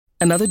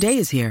Another day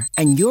is here,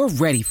 and you're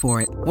ready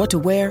for it. What to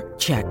wear?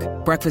 Check.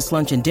 Breakfast,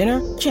 lunch, and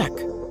dinner? Check.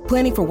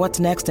 Planning for what's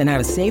next and how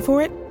to save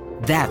for it?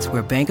 That's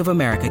where Bank of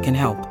America can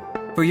help.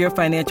 For your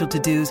financial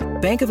to-dos,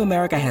 Bank of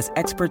America has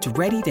experts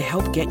ready to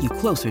help get you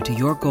closer to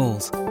your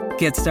goals.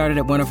 Get started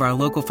at one of our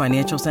local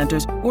financial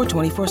centers or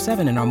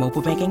 24/7 in our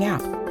mobile banking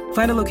app.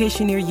 Find a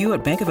location near you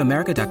at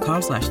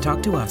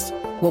bankofamerica.com/talktous.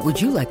 What would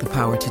you like the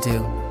power to do?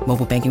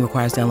 Mobile banking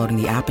requires downloading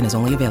the app and is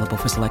only available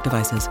for select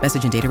devices.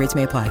 Message and data rates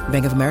may apply.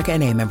 Bank of America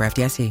N.A., member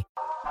FDIC.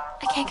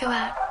 I can't go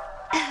out.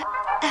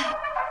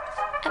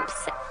 I'm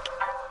sick.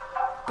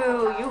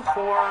 Boo, you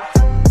whore.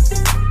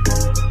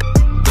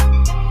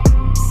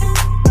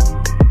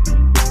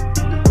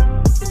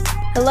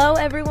 Hello,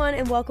 everyone,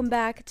 and welcome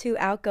back to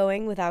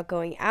Outgoing Without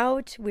Going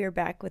Out. We're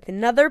back with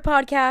another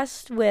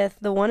podcast with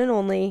the one and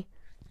only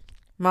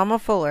Momma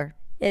Fuller.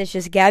 It's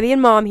just Gabi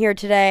and Mom here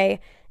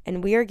today,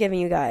 and we are giving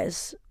you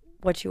guys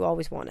what you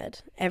always wanted.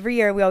 Every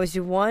year, we always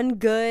do one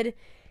good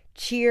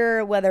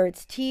cheer, whether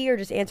it's tea or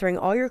just answering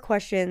all your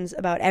questions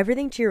about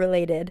everything cheer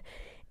related.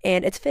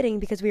 And it's fitting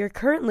because we are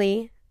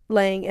currently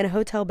laying in a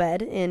hotel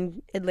bed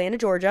in Atlanta,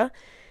 Georgia,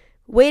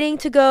 waiting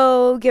to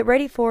go get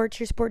ready for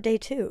Cheer Sport Day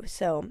 2.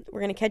 So we're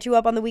going to catch you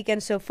up on the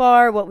weekend so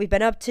far, what we've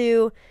been up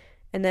to.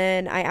 And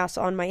then I asked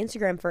on my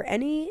Instagram for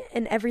any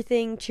and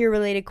everything cheer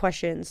related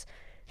questions.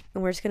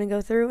 And we're just going to go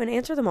through and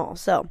answer them all.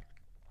 So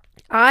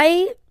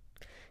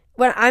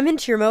when I'm in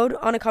cheer mode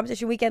on a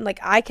competition weekend,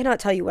 I cannot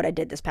tell you what I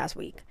did this past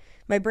week.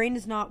 My brain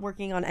is not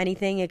working on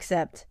anything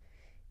except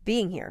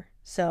being here.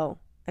 So,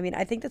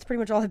 I think that's pretty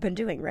much all I've been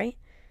doing, right?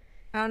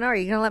 I don't know. Are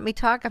you going to let me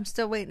talk? I'm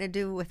still waiting to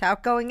do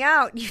without going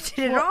out. You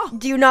did it all.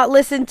 Do you not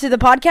listen to the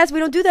podcast? We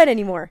don't do that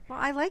anymore. Well,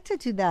 I like to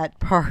do that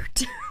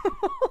part.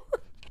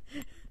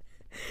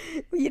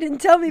 You didn't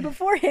tell me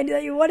beforehand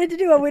that you wanted to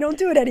do it. We don't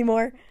do it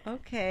anymore.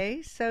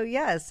 Okay. So,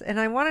 yes.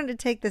 And I wanted to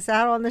take this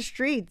out on the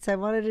streets. I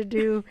wanted to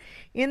do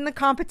in the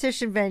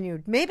competition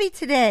venue. Maybe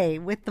today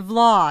with the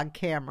vlog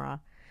camera.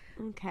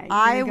 Okay.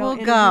 I will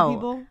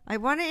go. I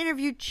want to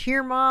interview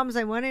cheer moms.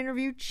 I want to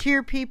interview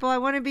cheer people. I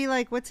want to be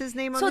like, what's his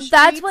name on the streets? So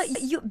that's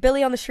what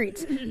Billy on the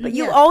streets. But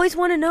you always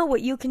want to know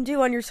what you can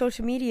do on your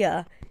social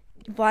media.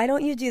 Why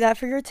don't you do that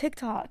for your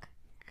TikTok?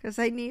 Because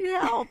I need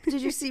help.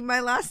 Did you see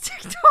my last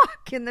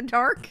TikTok in the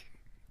dark?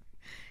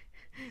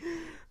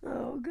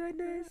 Oh,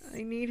 goodness.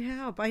 I need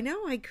help. I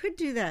know I could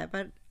do that,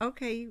 but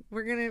okay,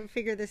 we're going to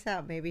figure this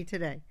out maybe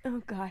today.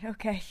 Oh, God.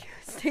 Okay.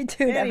 Stay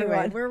tuned, anyway,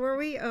 everyone. Where were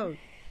we? Oh,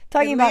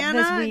 talking Atlanta,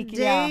 about this week.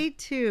 Day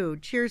 2,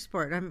 Cheer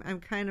Sport.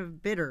 I'm kind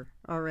of bitter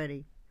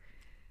already.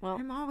 Well,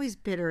 I'm always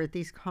bitter at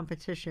these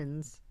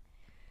competitions.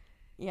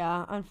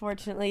 Yeah,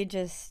 unfortunately,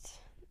 just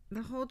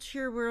the whole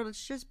cheer world,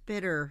 it's just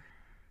bitter.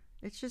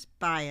 It's just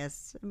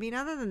bias.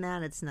 Other than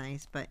that, it's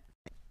nice, but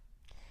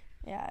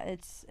yeah,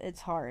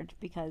 it's hard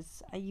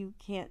because you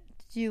can't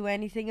do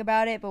anything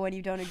about it. But when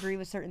you don't agree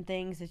with certain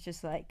things, it's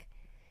just kind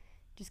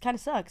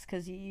of sucks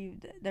because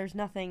there's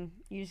nothing.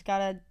 You just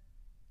gotta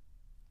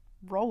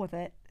roll with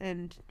it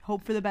and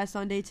hope for the best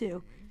on day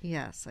 2.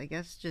 Yes, I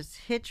guess just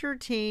hit your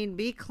routine,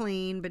 be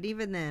clean, but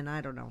even then,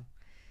 I don't know.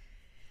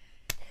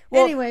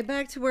 Well, anyway,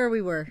 back to where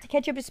we were. To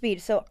catch up to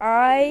speed. So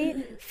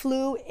I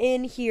flew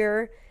in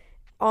here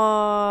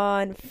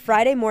on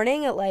Friday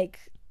morning at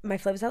my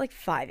flight was at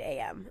 5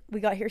 a.m. We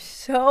got here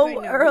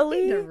so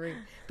early.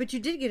 But you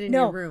did get in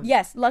your room.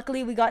 Yes.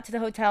 Luckily, we got to the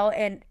hotel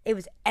and it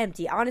was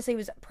empty. Honestly, it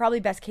was probably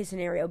best case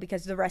scenario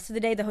because the rest of the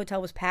day, the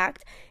hotel was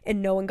packed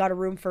and no one got a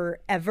room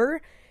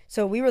forever.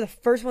 So we were the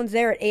first ones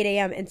there at 8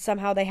 a.m. and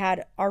somehow they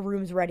had our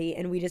rooms ready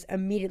and we just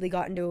immediately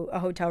got into a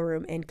hotel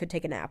room and could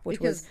take a nap, which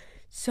was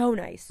so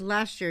nice.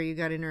 Last year you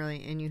got in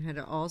early and you had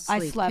to all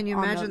sleep. I slept. Can you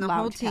on imagine the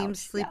whole team couch.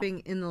 sleeping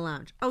in the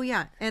lounge? Oh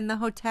yeah, and the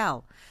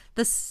hotel,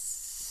 the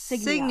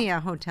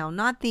Signia Hotel,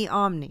 not the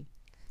Omni.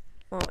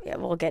 Well, yeah,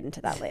 we'll get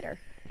into that later.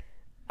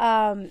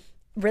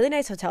 Really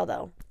nice hotel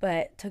though,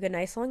 but took a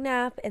nice long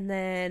nap and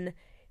then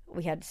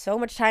we had so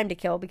much time to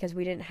kill because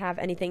we didn't have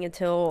anything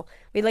until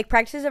we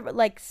practices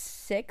at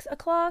 6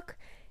 o'clock.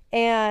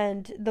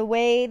 And the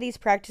way these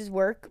practices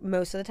work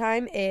most of the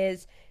time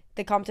is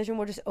the competition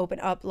will just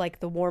open up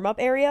the warm-up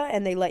area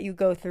and they let you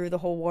go through the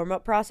whole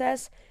warm-up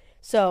process.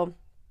 So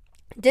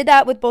did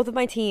that with both of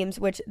my teams,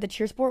 which the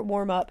cheer sport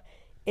warm-up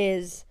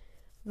is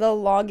the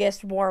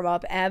longest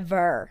warm-up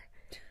ever.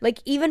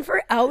 Even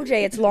for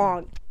LJ, it's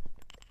long.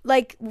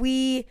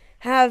 We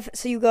have,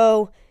 so you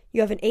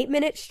have an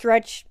 8-minute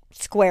stretch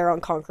square on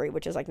concrete,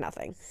 which is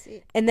nothing.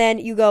 And then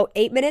you go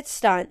 8 minutes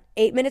stunt,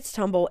 8 minutes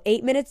tumble,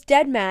 8 minutes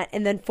dead mat,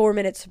 and then 4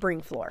 minutes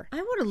spring floor.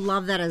 I would have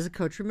loved that as a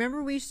coach.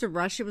 Remember we used to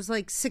rush? It was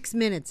 6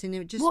 minutes and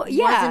it just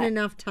wasn't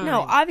enough time.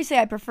 No, obviously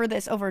I prefer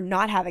this over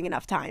not having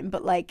enough time,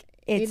 but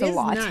it's a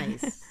lot. It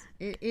is nice.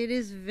 It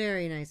is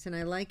very nice. And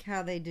I like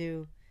how they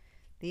do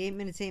the 8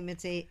 minutes,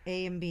 A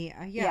and B.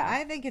 Yeah,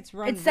 I think it's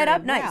run It's set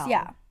up well. nice,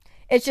 yeah.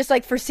 It's just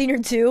for senior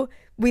 2,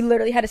 we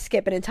literally had to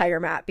skip an entire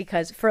mat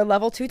because for a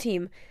level 2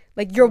 team,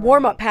 your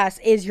warm-up pass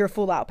is your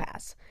full-out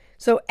pass.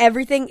 So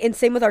everything, and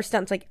same with our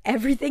stunts,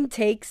 everything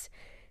takes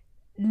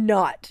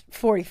not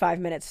 45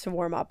 minutes to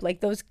warm up.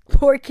 Like, those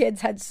poor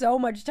kids had so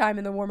much time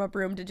in the warm-up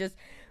room to just,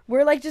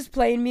 we're like just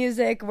playing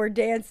music, we're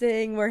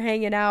dancing, we're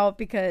hanging out,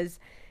 because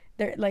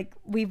they're like,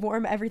 we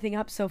warm everything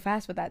up so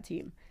fast with that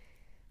team.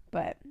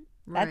 But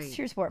that's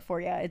cheer sport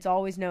for you. It's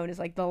always known as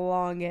like the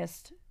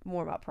longest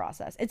warm-up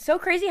process. It's so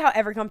crazy how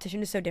every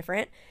competition is so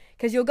different,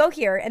 because you'll go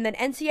here and then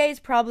NCA is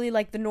probably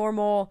like the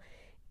normal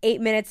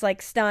 8 minutes,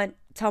 like stunt,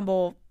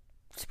 tumble,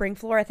 spring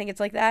floor. I think it's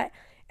like that.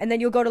 And then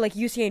you'll go to like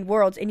UCA and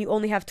Worlds and you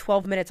only have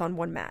 12 minutes on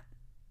one mat.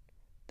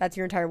 That's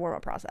your entire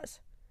warm-up process.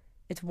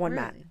 It's one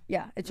mat.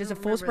 Yeah, it's just a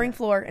full spring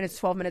floor and it's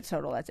 12 minutes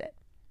total. That's it.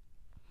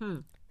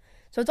 So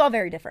it's all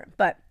very different.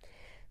 But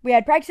we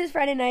had practices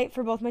Friday night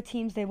for both my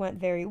teams. They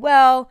went very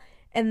well.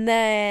 And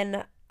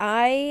then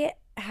my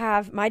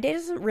day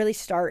doesn't really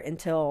start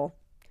until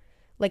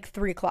like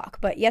 3 o'clock.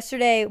 But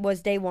yesterday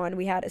was day 1.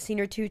 We had a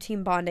senior 2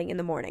 team bonding in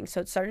the morning.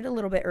 So it started a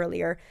little bit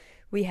earlier.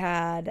 We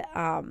had,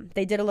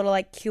 they did a little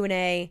like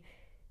Q&A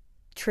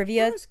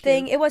trivia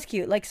thing. It was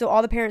cute. Like, so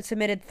all the parents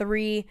submitted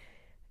 3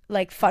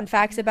 like fun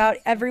facts about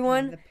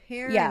everyone. The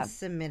parents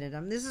submitted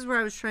them. This is where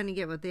I was trying to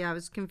get with I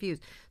was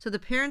confused. So the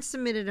parents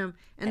submitted them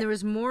and there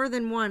was more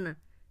than one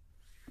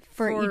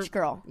for each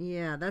girl.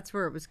 Yeah, that's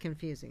where it was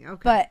confusing.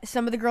 Okay. But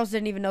some of the girls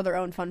didn't even know their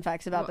own fun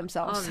facts about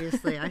themselves.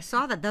 Obviously. I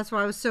saw that. That's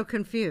why I was so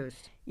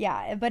confused.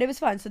 Yeah, but it was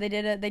fun. So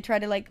they tried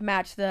to like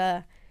match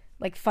the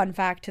like fun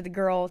fact to the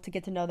girl to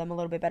get to know them a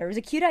little bit better. It was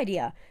a cute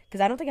idea,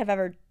 because I don't think I've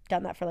ever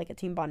done that for like a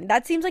team bonding.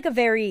 That seems like a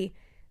very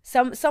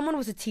someone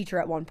was a teacher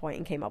at one point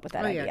and came up with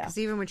that idea. Because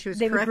even when she was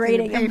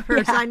correcting the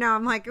papers, I know,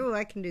 I'm like, ooh,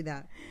 I can do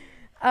that.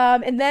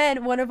 And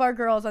then one of our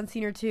girls on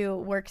senior 2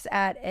 works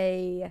at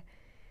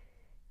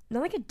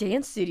not like a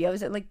dance studio.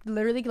 Is it like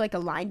literally like a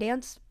line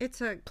dance?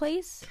 It's a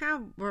place.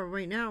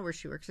 Right now where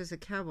she works is a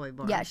cowboy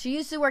bar. Yeah, she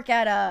used to work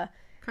at a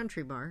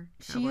country bar.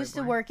 She used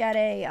to work at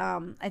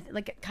a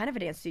like kind of a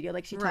dance studio.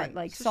 Like she taught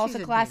like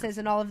salsa classes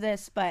and all of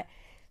this, but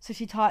so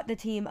she taught the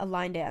team a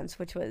line dance,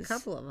 which was a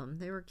couple of them.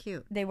 They were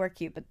cute. They were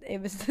cute, but it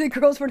was the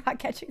girls were not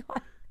catching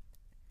on.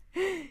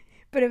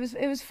 But it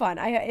was fun.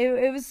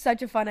 It was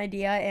such a fun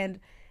idea, and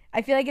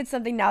I feel like it's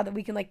something now that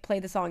we can like play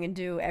the song and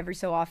do every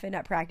so often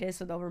at practice,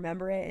 so they'll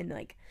remember it, and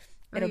like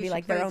it'll be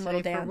like their own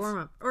little dance.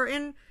 Warm-up. Or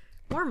in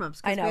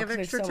warm-ups, because we have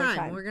extra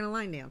time. We're gonna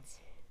line dance.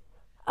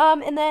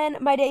 And then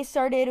my day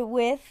started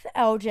with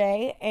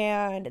LJ,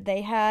 and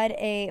they had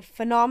a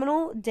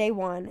phenomenal day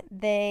 1.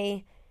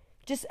 They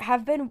just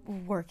have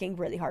been working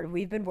really hard.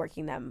 We've been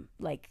working them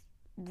like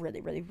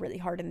really, really, really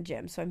hard in the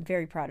gym. So I'm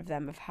very proud of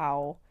them of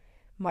how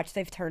much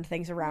they've turned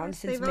things around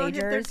since they've all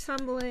majors. Hit their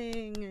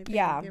tumbling.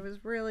 Yeah, it was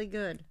really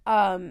good.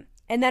 And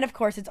then of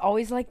course it's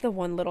always like the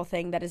one little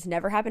thing that has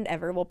never happened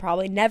ever. Will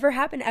probably never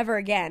happen ever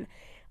again.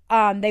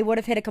 They would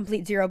have hit a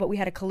complete 0, but we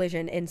had a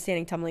collision in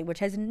standing tumbling, which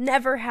has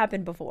never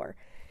happened before.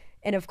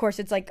 And of course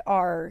it's like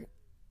our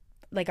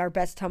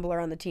best tumbler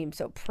on the team.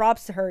 So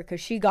props to her,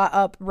 because she got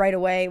up right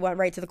away, went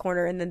right to the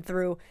corner, and then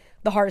threw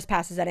the hardest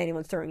passes that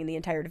anyone's throwing in the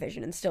entire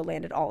division, and still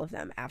landed all of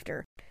them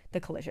after the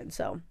collision.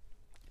 So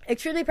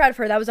extremely proud of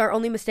her. That was our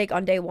only mistake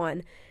on day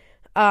 1.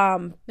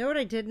 Know what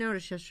I did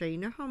notice yesterday? You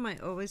know how my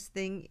always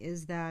thing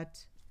is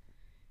that,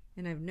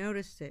 and I've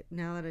noticed it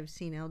now that I've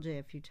seen LJ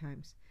a few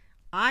times.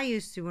 I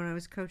used to, when I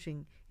was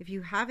coaching, if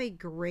you have a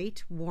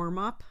great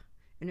warm-up,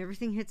 and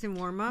everything hits in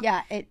warm-up,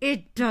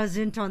 it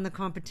doesn't on the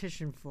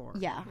competition floor.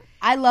 Yeah.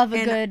 I love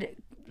a good,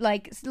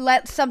 like,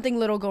 let something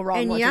little go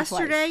wrong once or twice.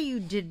 And yesterday,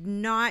 you did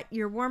not,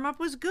 your warm-up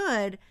was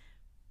good,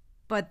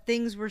 but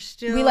things were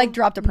still we, like,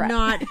 dropped a prep.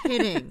 Not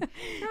hitting.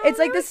 It's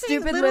like the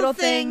stupid little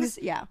things.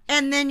 Yeah.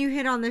 And then you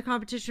hit on the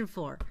competition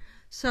floor.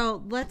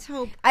 So let's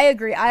hope. I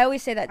agree. I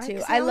always say that,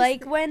 too. I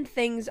like when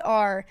things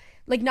are,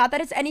 like, not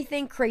that it's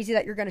anything crazy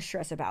that you're going to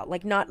stress about.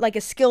 Like, not like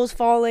a skill's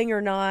falling or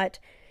not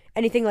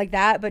anything like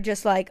that, but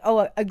just like,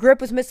 oh, a grip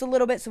was missed a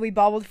little bit, so we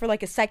bobbled for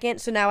like a second,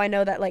 so now I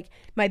know that like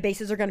my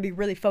bases are going to be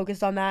really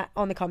focused on that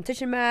on the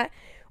competition mat.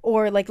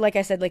 Or like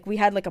I said, like we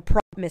had like a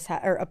prep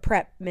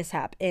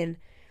mishap in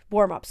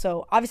warm-up,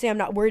 so obviously I'm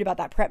not worried about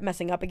that prep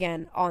messing up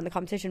again on the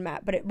competition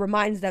mat, but it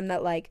reminds them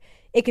that like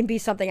it can be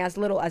something as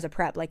little as a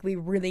prep. Like we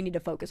really need to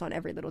focus on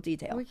every little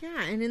detail. Well,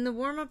 yeah, and in the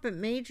warm-up at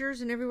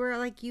majors and everywhere,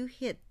 like you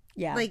hit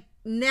like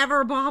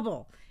never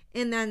bobble,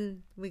 and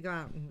then we go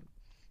out and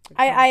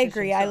I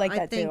agree. So I like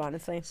that too,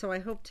 honestly. So I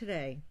hope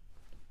today.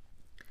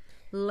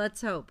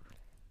 Let's hope.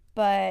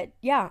 But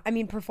yeah, I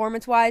mean,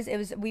 performance-wise,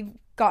 we've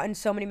gotten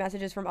so many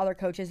messages from other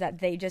coaches that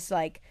they just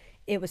like,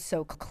 it was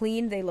so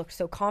clean. They looked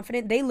so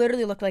confident. They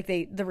literally looked like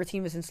the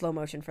routine was in slow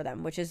motion for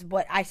them, which is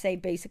what I say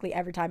basically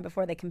every time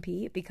before they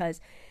compete, because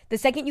the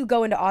second you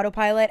go into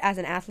autopilot as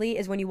an athlete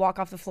is when you walk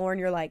off the floor and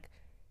you're like,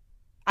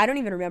 I don't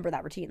even remember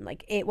that routine.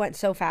 Like, it went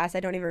so fast.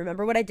 I don't even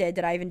remember what I did.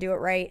 Did I even do it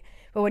right?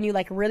 But when you,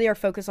 like, really are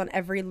focused on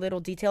every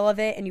little detail of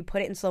it and you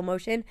put it in slow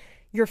motion,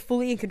 you're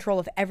fully in control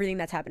of everything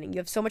that's happening. You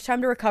have so much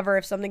time to recover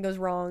if something goes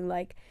wrong.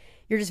 Like,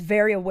 you're just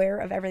very aware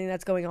of everything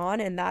that's going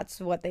on, and that's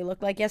what they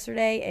looked like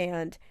yesterday,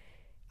 and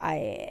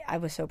I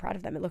was so proud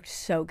of them. It looked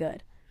so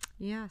good.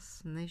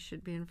 Yes, and they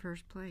should be in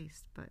first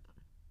place, but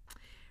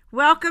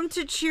welcome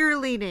to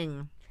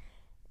cheerleading.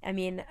 I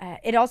mean,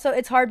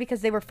 it's hard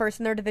because they were first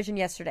in their division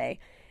yesterday.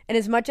 And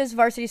as much as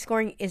varsity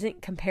scoring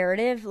isn't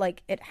comparative,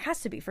 like, it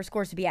has to be for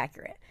scores to be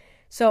accurate.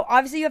 So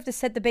obviously you have to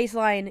set the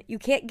baseline. You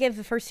can't give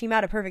the first team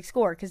out a perfect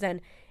score, because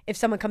then if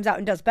someone comes out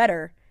and does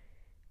better,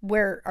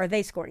 where are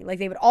they scoring? Like,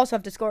 they would also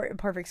have to score a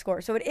perfect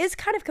score. So it is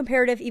kind of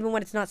comparative even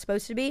when it's not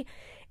supposed to be.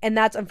 And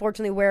that's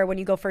unfortunately where when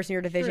you go first in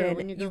your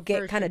division, you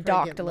get kind of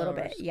docked a little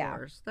bit.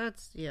 Scores.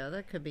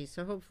 That could be.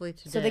 So hopefully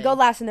today. So they go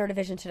last in their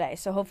division today.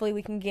 So hopefully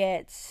we can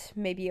get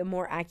maybe a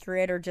more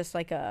accurate or just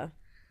like a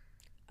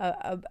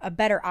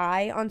better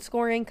eye on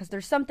scoring, because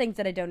there's some things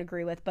that I don't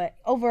agree with. But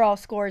overall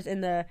scores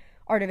in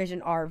our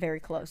division are very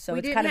close. So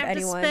it's kind of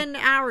anyone. We didn't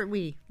have to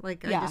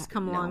spend I just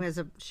come along as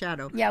a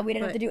shadow. Yeah, we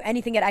didn't have to do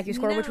anything at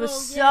AccuScore, which was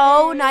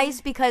so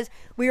nice, because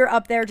we were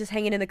up there just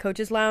hanging in the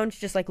coaches lounge,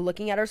 just like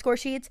looking at our score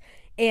sheets,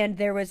 and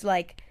there was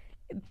like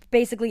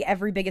basically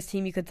every biggest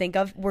team you could think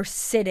of were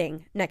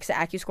sitting next to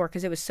AccuScore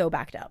because it was so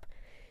backed up.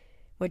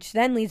 Which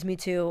then leads me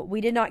to,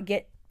 we did not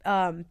get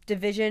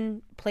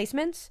division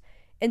placements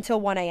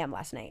until 1 a.m.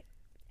 last night.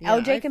 Yeah,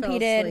 LJ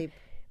competed.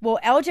 Well,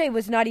 LJ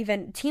was not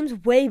even, teams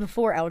way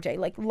before LJ.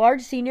 Like,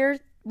 large senior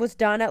was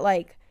done at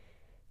like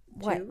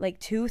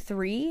 2,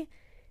 3,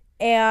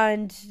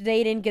 and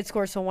they didn't get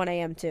scores till 1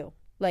 a.m. too.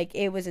 Like,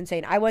 it was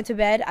insane. I went to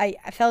bed. I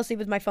fell asleep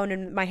with my phone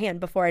in my hand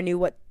before I knew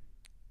what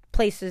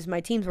places my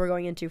teams were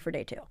going into for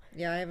day 2.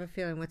 Yeah, I have a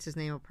feeling what's his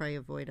name will probably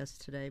avoid us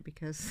today,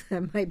 because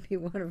that might be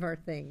one of our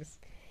things.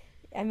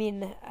 I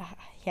mean,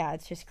 yeah,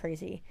 it's just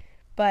crazy.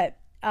 But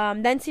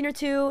then senior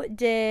 2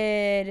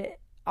 did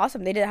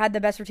awesome. They had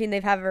the best routine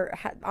they've ever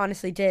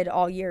honestly did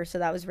all year, so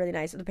that was really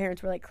nice. The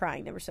parents were like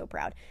crying; they were so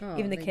proud.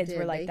 Even the kids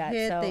were like that.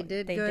 So they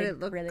did good. It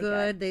looked really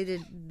good.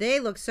 They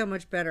looked so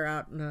much better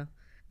out in the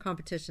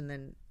competition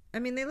than. I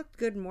mean, they looked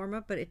good in warm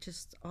up, but it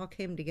just all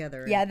came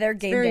together. Yeah, they're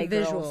game very day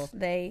visual. Girls.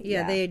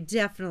 They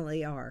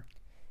definitely are.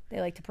 They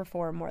like to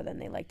perform more than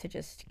they like to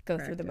just go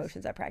through the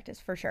motions at practice,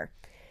 for sure.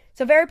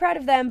 So very proud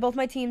of them. Both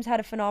my teams had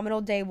a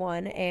phenomenal day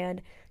 1,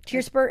 and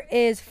Cheerspurt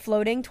is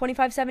floating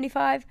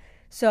 25-75.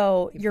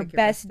 So your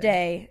best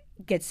day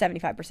gets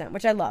 75%,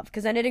 which I love,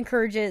 because then it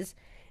encourages,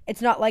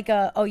 it's not like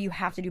you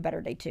have to do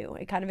better day 2.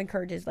 It kind of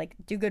encourages, like,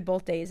 do good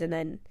both days, and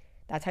then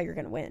that's how you're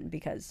going to win,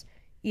 because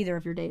either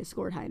of your days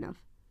scored high enough.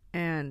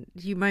 And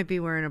you might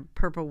be wearing a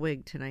purple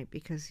wig tonight,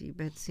 because you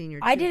bet senior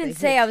 2. I didn't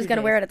say I was going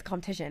to wear it at the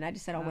competition. I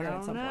just said I'll wear it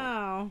at some point.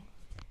 No.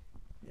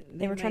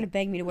 They were trying to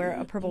beg me to wear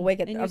a purple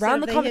wig around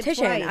the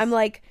competition. I'm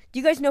like, do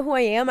you guys know who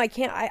I am? I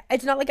can't.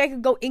 It's not like I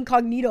could go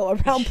incognito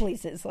around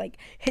places. Like,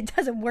 it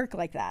doesn't work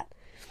like that.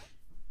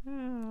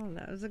 Oh,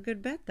 that was a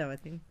good bet, though. I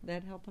think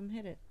that helped them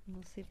hit it.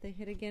 We'll see if they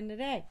hit again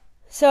today.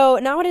 So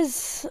now it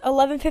is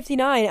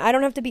 11:59. I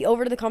don't have to be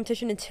over to the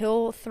competition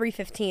until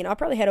 3:15. I'll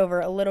probably head over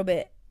a little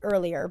bit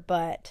earlier,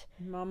 but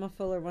Mama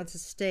Fuller wants a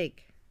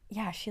steak.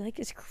 Yeah, she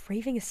is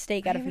craving a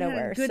steak out of nowhere.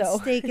 I haven't had a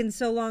good steak in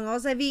so long. All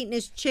I've eaten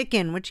is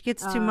chicken, which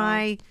gets to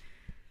my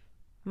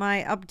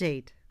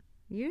update.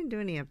 You didn't do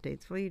any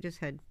updates. Well, you just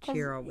had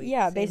cheer all week.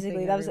 Yeah,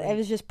 basically. It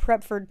was just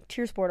prep for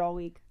cheer sport all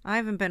week. I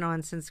haven't been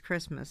on since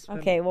Christmas.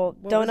 Okay, well,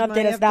 don't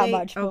update us that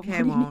much. Okay,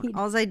 I won't.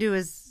 All I do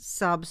is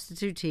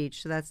substitute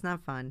teach, so that's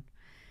not fun.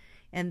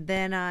 And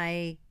then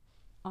I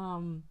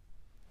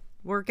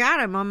work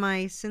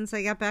out. Since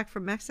I got back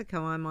from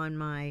Mexico, I'm on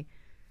my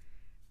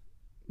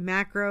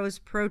macros,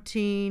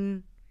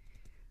 protein,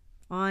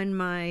 on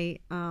my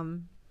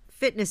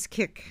fitness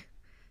kick.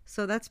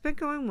 So that's been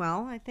going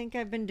well. I think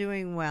I've been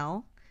doing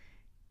well.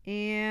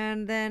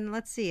 And then,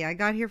 let's see, I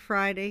got here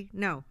Friday.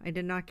 No, I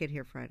did not get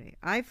here Friday.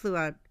 I flew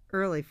out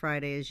early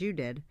Friday, as you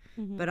did.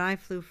 Mm-hmm. But I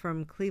flew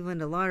from Cleveland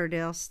to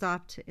Lauderdale,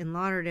 stopped in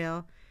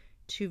Lauderdale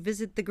to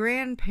visit the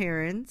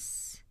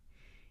grandparents.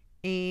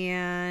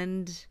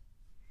 And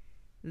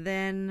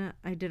then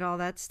I did all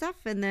that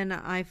stuff. And then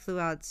I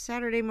flew out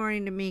Saturday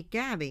morning to meet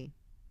Gabi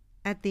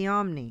at the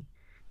Omni,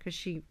 because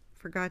she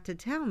forgot to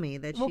tell me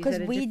that she's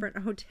at a different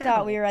hotel. We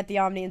thought we were at the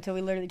Omni until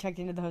we literally checked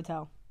into the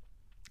hotel.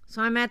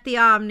 So I'm at the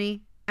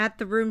Omni, at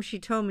the room she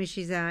told me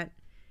she's at,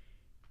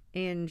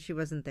 and she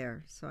wasn't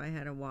there. So I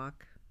had to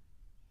walk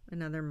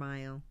another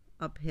mile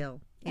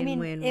uphill.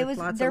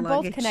 They're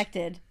both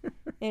connected.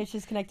 It's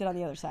just connected on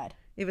the other side.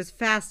 It was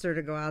faster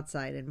to go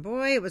outside, and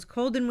boy, it was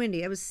cold and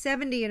windy. It was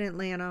 70 in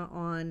Atlanta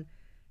on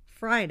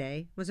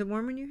Friday. Was it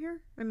warm when you were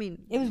here? I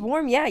mean, it was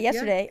warm,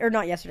 yesterday. Yeah. Or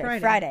not yesterday,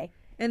 Friday.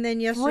 And then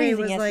yesterday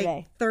was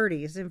like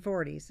 30s and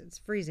 40s. It's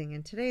freezing.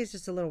 And today is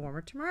just a little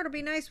warmer. Tomorrow will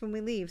be nice when we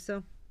leave.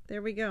 So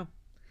there we go.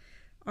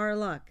 Our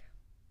luck.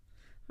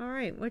 All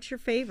right. What's your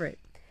favorite?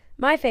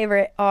 My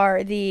favorite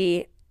are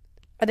they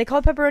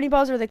called pepperoni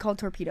balls or are they called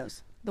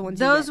torpedoes?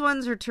 Those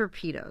ones are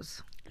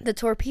torpedoes. The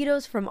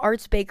torpedoes from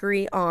Art's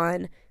Bakery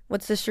on,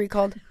 what's the street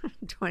called?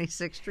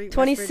 26th Street.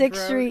 26th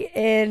Street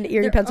in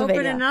Erie,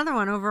 Pennsylvania. They're opening another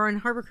one over in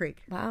Harbor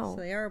Creek. Wow.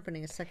 So they are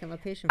opening a second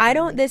location.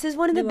 This is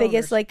one of the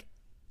biggest,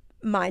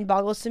 mind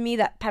boggles to me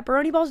that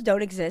pepperoni balls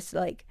don't exist,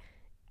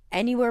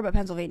 anywhere but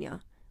Pennsylvania.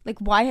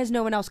 Why has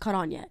no one else caught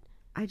on yet?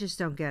 I just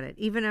don't get it.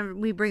 Even if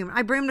we bring them,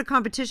 I bring them to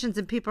competitions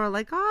and people are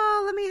like,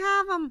 "Oh, let me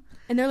have them,"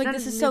 and they're like,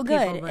 "This is so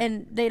good,"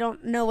 and they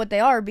don't know what they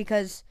are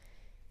because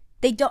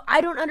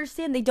I don't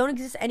understand. They don't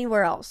exist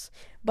anywhere else.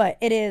 But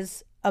it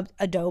is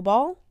a dough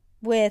ball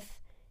with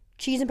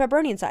cheese and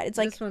pepperoni inside. It's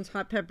like, this one's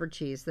hot pepper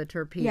cheese, the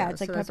torpedo. yeah,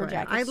 it's like pepper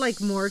jack. I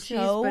like more cheese,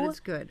 but it's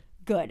good.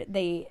 Good.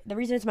 The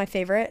reason it's my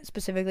favorite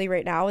specifically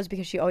right now is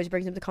because she always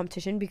brings them to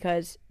competition,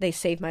 because they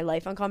save my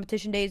life on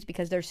competition days,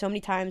 because there's so many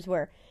times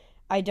where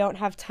I don't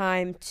have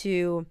time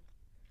to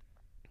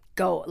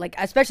go, like,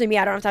 especially me,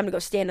 I don't have time to go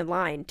stand in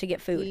line to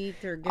get food.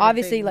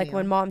 Obviously, like,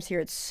 when mom's here,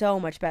 it's so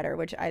much better,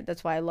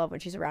 that's why I love when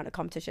she's around at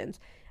competitions.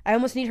 I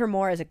almost need her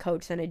more as a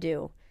coach than I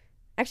do.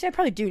 Actually, I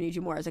probably do need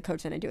you more as a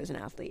coach than I do as an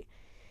athlete.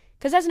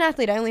 Because as an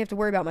athlete, I only have to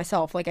worry about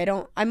myself. Like,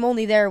 I'm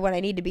only there when I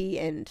need to be,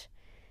 and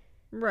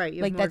right,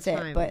 like, that's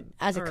it. But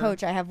as a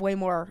coach, I have way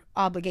more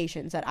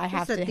obligations that I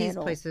have to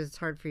handle. These places, it's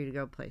hard for you to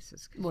go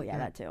places. Well, yeah,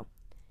 that too.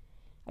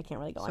 I can't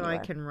really go anywhere.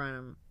 So I can run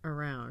them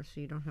around,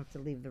 so you don't have to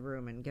leave the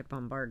room and get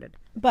bombarded.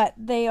 But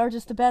they are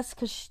just the best,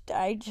 because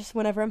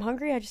whenever I'm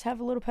hungry, I just have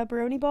a little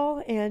pepperoni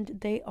ball, and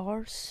they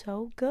are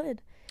so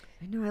good.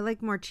 I know, I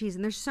like more cheese,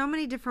 and there's so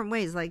many different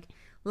ways. Like,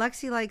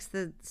 Lexi likes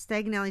the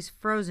Stagnelli's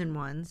frozen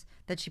ones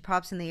that she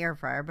pops in the air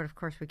fryer, but of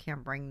course we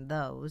can't bring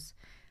those.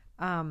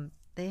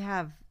 They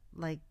have,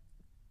 like,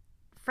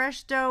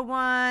 fresh dough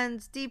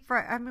ones, deep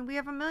fry. I mean, we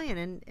have a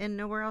million, and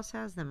nowhere else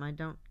has them. I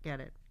don't get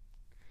it.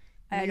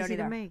 I don't easy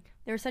either. to make.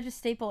 They were such a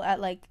staple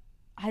at, like,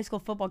 high school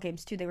football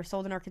games too. They were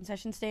sold in our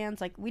concession stands.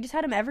 Like, we just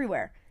had them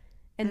everywhere,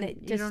 and they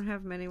just you don't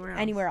have them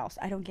anywhere else.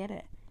 I don't get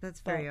it.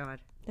 That's very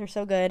odd. They're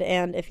so good.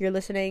 And if you're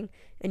listening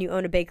and you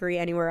own a bakery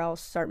anywhere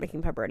else, start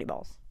making pepperoni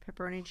balls.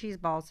 Pepperoni cheese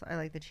balls. I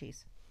like the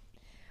cheese.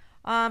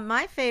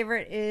 My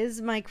favorite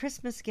is my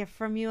Christmas gift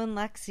from you and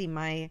Lexi,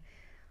 my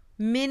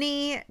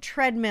mini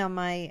treadmill,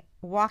 my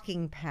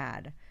walking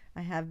pad.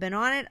 I have been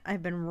on it.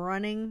 I've been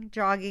running,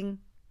 jogging,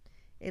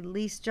 at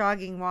least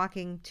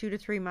walking 2 to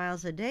 3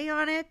 miles a day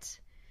on it,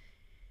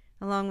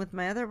 along with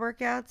my other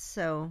workouts.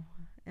 So,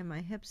 and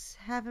my hips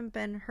haven't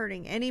been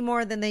hurting any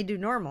more than they do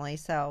normally.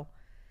 So,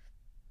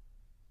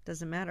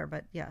 doesn't matter.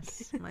 But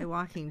yes, my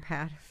walking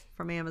pad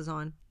from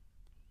Amazon.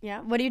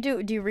 Yeah. What do you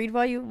do? Do you read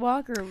while you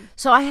walk, or?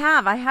 So I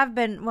have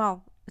been,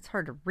 well, it's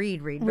hard to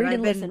read, but I've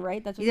been, listen,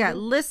 right? That's what you do?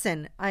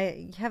 Listen.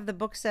 I have the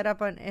book set up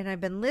and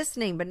I've been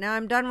listening, but now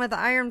I'm done with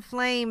Iron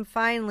Flame.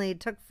 Finally, it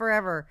took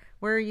forever.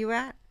 Where are you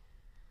at?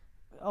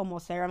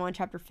 Almost there. I'm on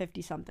chapter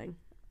 50 something.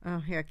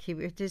 Oh, yeah,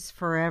 it is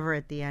forever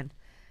at the end.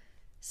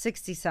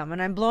 60 something.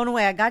 I'm blown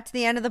away. I got to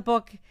the end of the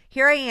book.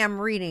 Here I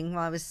am reading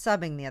while I was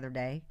subbing the other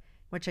day,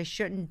 which I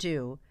shouldn't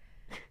do.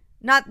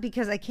 Not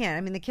because I can't.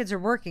 I mean, the kids are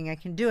working. I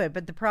can do it.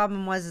 But the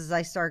problem is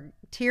I start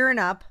tearing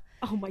up.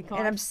 Oh, my God.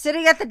 And I'm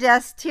sitting at the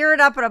desk, tearing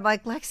up. And I'm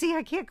like, Lexi,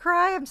 I can't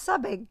cry. I'm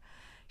subbing.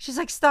 She's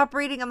like, stop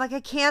reading. I'm like,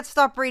 I can't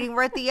stop reading.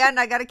 We're at the end.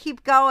 I got to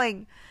keep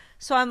going.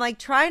 So I'm like,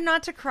 trying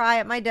not to cry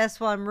at my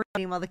desk while I'm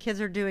reading, while the kids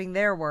are doing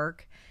their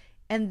work.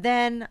 And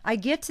then I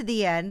get to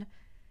the end.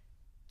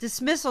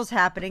 Dismissal's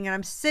happening. And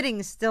I'm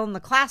sitting still in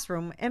the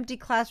classroom, empty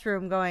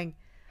classroom, going,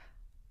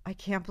 I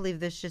can't believe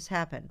this just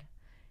happened.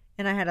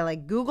 And I had to,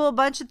 like, Google a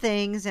bunch of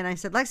things. And I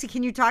said, Lexi,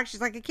 can you talk?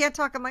 She's like, I can't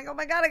talk. I'm like, oh,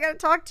 my God, I got to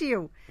talk to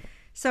you.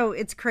 So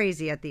it's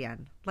crazy at the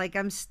end. Like,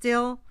 I'm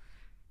still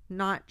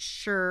not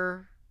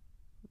sure,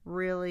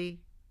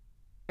 really,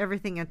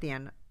 everything at the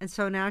end. And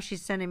so now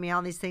she's sending me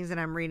all these things that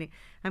I'm reading.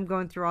 I'm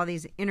going through all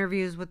these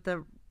interviews with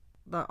the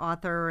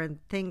author and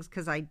things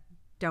because I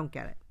don't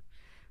get it.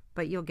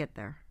 But you'll get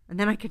there. And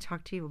then I can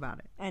talk to you about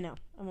it. I know.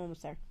 I'm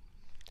almost there.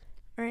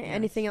 All right. Yes,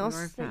 anything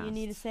else that you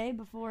need to say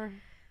before?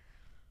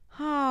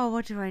 Oh,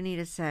 what do I need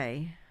to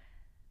say?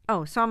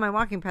 Oh, so on my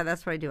walking pad,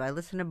 that's what I do. I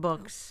listen to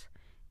books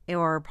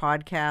or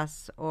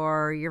podcasts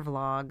or your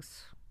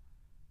vlogs.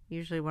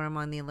 Usually when I'm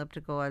on the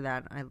elliptical or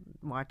that, I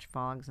watch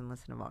vlogs and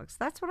listen to vlogs.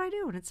 That's what I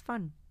do, and it's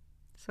fun.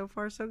 So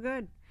far, so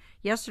good.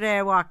 Yesterday,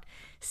 I walked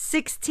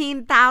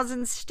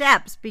 16,000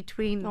 steps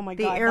between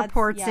the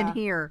airports and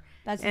here.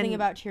 That's the thing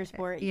about cheer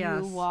sport.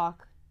 Yes. You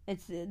walk.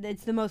 It's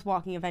the most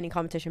walking of any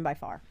competition by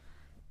far.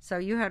 So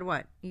you had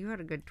what? You had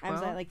a good 12? I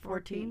was at like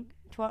 14.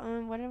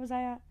 12, what was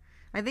I at?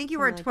 I think you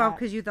were at 12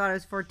 because you thought I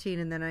was 14,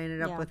 and then I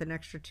ended up with an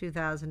extra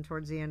 2,000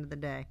 towards the end of the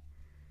day.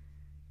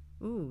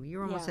 Ooh, you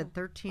were almost at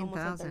 13,000.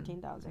 Almost at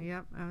 13,000.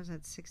 Yep, I was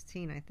at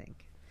 16, I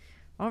think.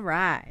 All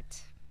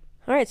right.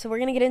 All right, so we're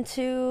going to get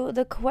into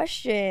the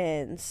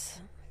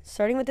questions.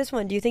 Starting with this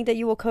one, do you think that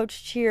you will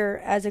coach cheer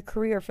as a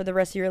career for the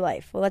rest of your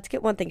life? Well, let's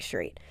get one thing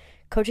straight.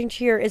 Coaching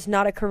cheer is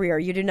not a career.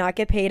 You do not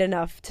get paid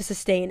enough to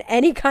sustain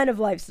any kind of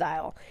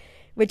lifestyle,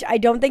 which I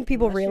don't think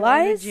people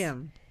realize. You own a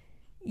gym.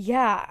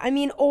 Yeah, I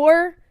mean,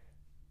 or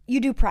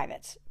you do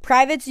privates.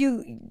 Privates,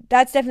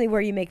 that's definitely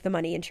where you make the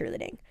money in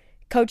cheerleading.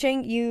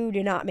 Coaching, you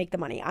do not make the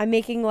money. I'm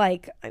making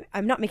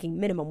I'm not making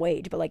minimum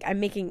wage, but like I'm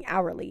making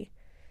hourly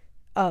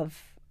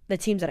of the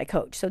teams that I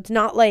coach. So it's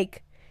not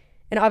like,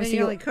 and obviously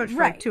you only coach for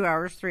like 2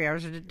 hours, 3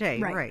 hours a day,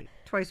 right?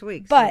 Twice a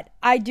week. But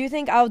I do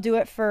think I'll do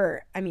it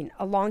for,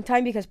 a long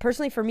time, because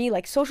personally for me,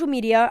 like, social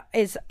media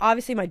is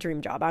obviously my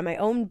dream job. I'm my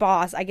own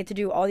boss. I get to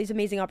do all these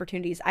amazing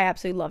opportunities. I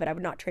absolutely love it. I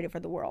would not trade it for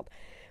the world.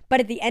 But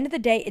at the end of the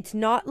day, it's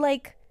not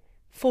like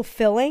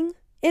fulfilling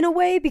in a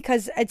way,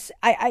 because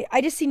I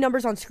just see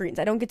numbers on screens.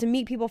 I don't get to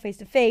meet people face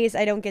to face.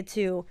 I don't get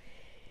to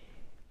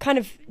kind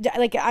of,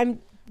 like, I'm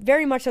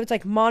very much so, it's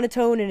like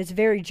monotone and it's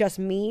very just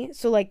me.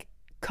 So like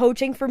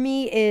coaching for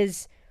me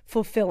is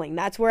fulfilling.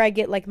 That's where I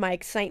get like my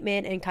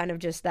excitement and kind of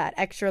just that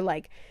extra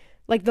like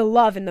the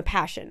love and the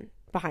passion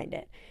behind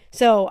it.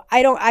 So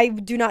I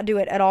do not do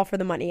it at all for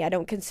the money. I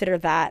don't consider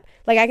that,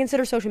 like, I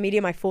consider social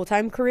media my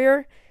full-time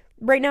career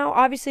right now,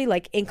 obviously,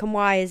 like income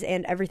wise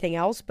and everything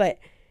else, but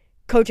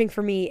coaching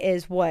for me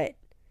is what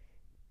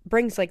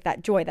brings like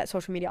that joy that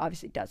social media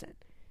obviously doesn't.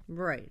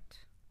 Right.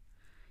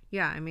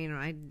 Yeah, I mean,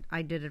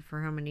 I did it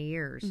for how many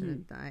years?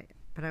 And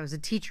but I was a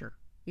teacher.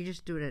 You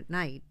just do it at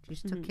night. You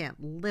still can't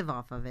live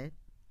off of it.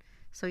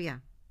 So yeah.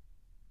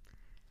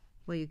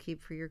 Will you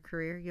keep for your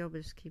career? You'll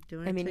just keep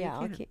doing it. I mean, yeah,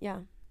 I'll keep, yeah,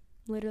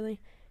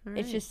 literally. All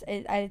it's right. just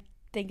I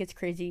think it's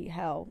crazy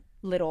how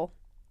little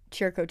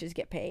cheer coaches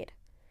get paid.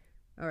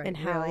 All right, and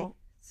really? how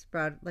It's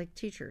about like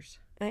teachers.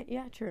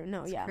 yeah, true.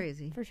 No, It's yeah,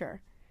 crazy. for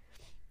sure.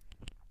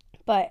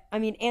 But I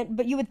mean,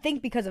 but you would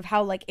think because of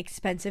how like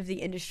expensive the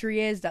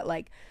industry is that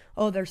like,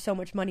 oh, there's so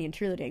much money in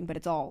cheerleading, but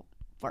it's all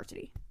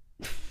varsity.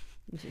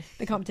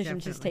 The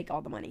competitions just take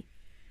all the money.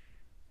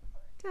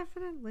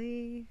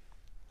 Definitely.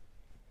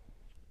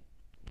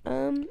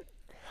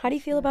 How do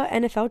you feel about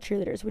NFL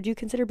cheerleaders? Would you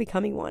consider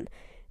becoming one?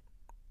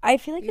 I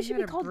feel like You it should had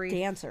be a called brief-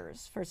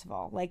 dancers, first of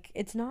all. Like,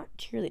 it's not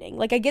cheerleading.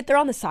 Like, I get they're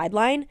on the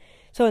sideline,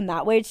 so in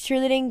that way it's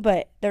cheerleading,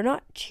 but they're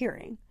not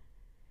cheering.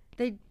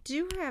 They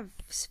do have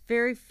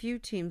very few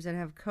teams that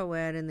have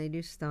co-ed and they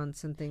do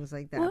stunts and things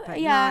like that. Well, but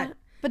yeah, not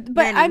but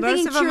many. I'm Most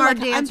thinking of them cheer, are like,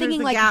 I'm dancers, thinking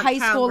the like high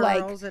school, like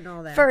cowgirls and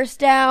all that. first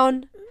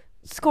down,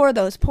 score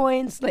those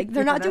points. Like,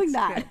 they're Yeah, not doing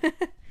that.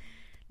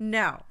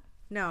 that's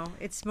No,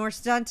 it's more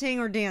stunting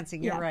or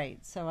dancing. You're Yeah.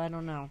 right. So I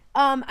don't know.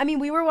 I mean,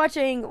 when we were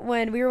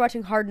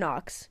watching Hard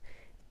Knocks,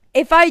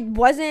 if I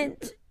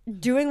wasn't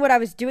doing what I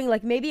was doing,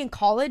 like maybe in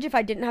college, if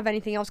I didn't have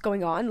anything else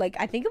going on, like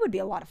I think it would be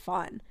a lot of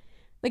fun.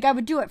 Like I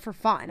would do it for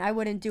fun. I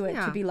wouldn't do it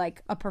Yeah. to be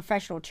like a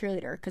professional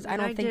cheerleader because I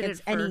And don't I think did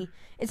it's it for-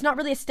 it's not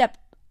really a step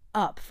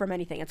up from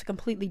anything. It's a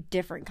completely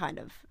different kind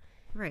of.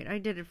 Right. I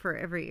did it for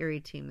every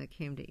Erie team that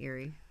came to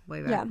Erie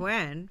way back Yeah.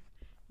 when,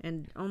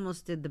 and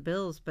almost did the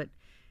Bills. But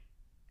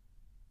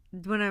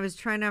when I was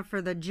trying out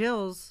for the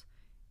Jills,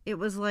 it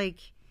was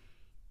like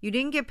you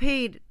didn't get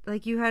paid.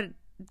 Like you had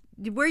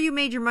where you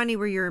made your money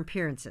were your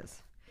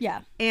appearances.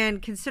 Yeah.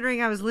 And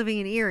considering I was living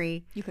in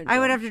Erie, You couldn't I do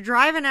would it. have to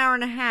drive an hour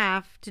and a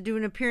half to do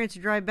an appearance to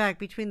drive back.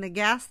 Between the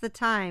gas, the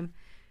time,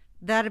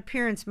 that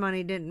appearance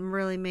money didn't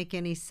really make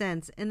any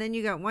sense. And then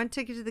you got one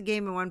ticket to the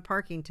game and one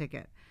parking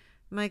ticket.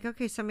 I'm like,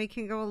 okay, somebody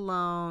can go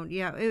alone.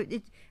 Yeah,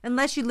 it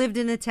unless you lived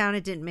in the town,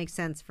 it didn't make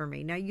sense for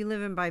me. Now you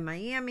live in by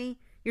Miami,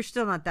 you're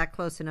still not that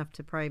close enough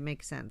to probably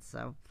make sense.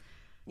 So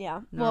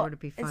Yeah. Nor would it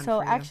be fun so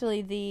for you.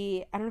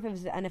 actually I don't know if it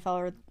was the NFL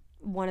or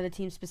one of the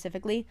teams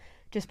specifically,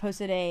 just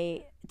posted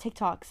a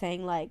TikTok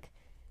saying like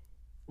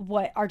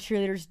what our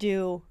cheerleaders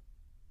do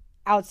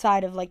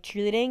outside of like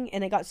cheerleading,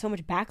 and they got so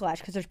much backlash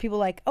because there's people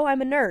like, oh,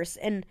 I'm a nurse,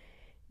 and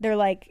they're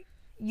like,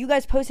 you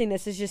guys posting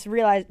this is just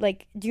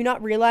do you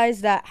not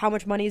realize that how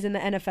much money is in the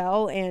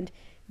NFL, and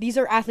these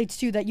are athletes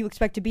too that you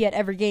expect to be at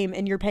every game,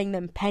 and you're paying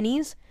them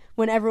pennies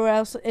when everyone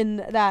else in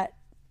that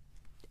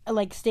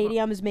like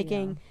stadium is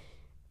making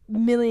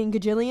million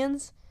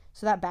gajillions.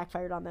 So that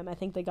backfired on them. I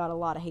think they got a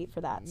lot of hate for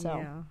that. So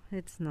yeah,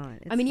 it's not.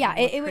 I mean, yeah,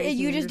 It's a you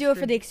crazy just do it for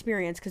the industry.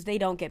 experience because they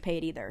don't get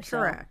paid either. So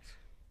Correct.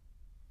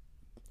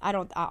 I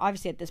don't.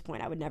 Obviously, at this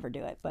point, I would never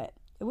do it, but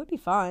it would be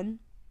fun.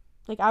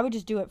 Like I would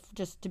just do it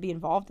just to be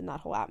involved in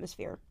that whole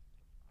atmosphere.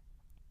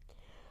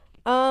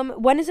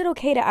 When is it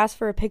okay to ask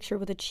for a picture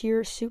with a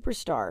cheer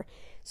superstar?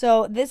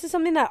 So this is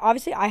something that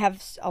obviously I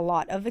have a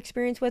lot of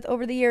experience with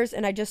over the years,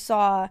 and I just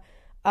saw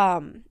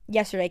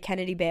yesterday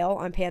Kennedy Bale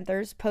on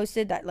Panthers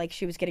posted that like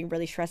she was getting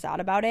really stressed out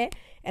about it,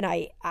 and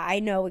I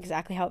know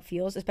exactly how it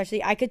feels.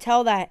 Especially I could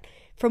tell that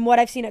from what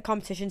I've seen at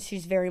competitions,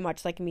 she's very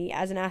much like me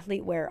as an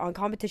athlete, where on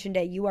competition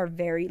day you are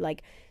very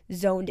like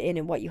zoned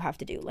in what you have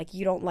to do. Like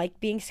you don't like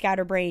being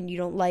scatterbrained, you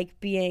don't like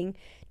being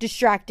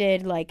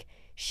distracted. Like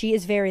she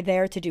is very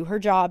there to do her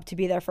job, to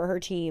be there for her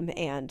team,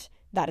 and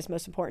that is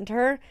most important to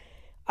her.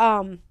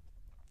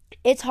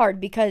 It's hard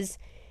because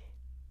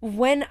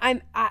when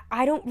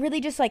I don't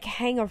really just like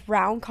hang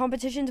around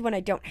competitions when I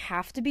don't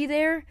have to be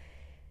there.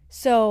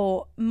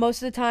 So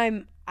most of the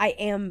time I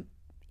am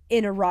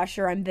in a rush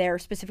or I'm there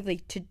specifically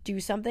to do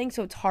something.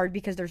 So it's hard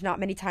because there's not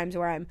many times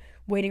where I'm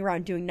waiting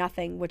around doing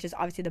nothing, which is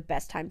obviously the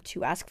best time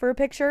to ask for a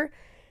picture.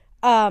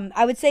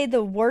 I would say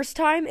the worst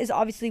time is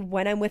obviously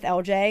when I'm with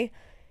LJ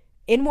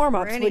in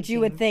warm-ups, any which you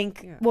would team.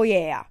 think, Yeah. well,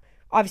 yeah.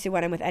 Obviously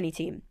when I'm with any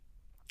team.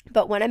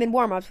 But when I'm in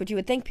warm-ups, which you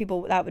would think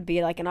people, that would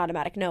be like an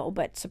automatic no.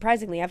 But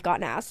surprisingly, I've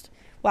gotten asked,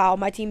 wow,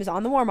 my team is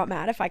on the warm-up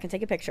mat if I can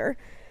take a picture.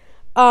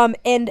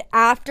 And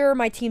after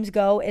my teams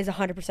go is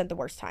 100% the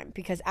worst time.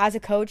 Because as a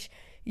coach,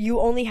 you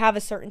only have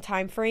a certain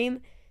time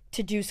frame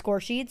to do score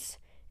sheets.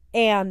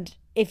 And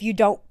if you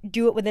don't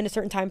do it within a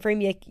certain time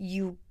frame,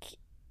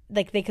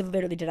 like, they could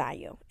literally deny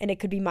you. And it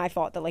could be my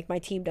fault that, like, my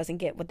team doesn't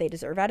get what they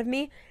deserve out of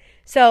me.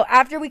 So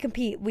after we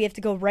compete, we have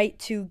to go right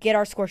to get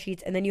our score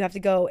sheets. And then you have to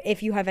go,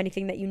 if you have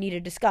anything that you need to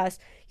discuss,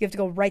 you have to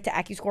go right to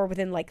AccuScore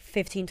within, like,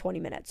 15, 20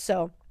 minutes.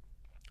 So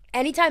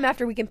anytime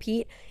after we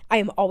compete, I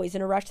am always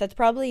in a rush. That's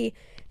probably,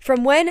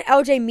 from when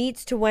LJ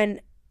meets to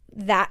when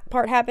that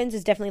part happens,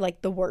 is definitely,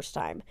 like, the worst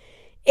time.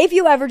 If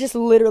you ever just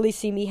literally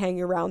see me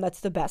hanging around,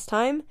 that's the best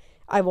time.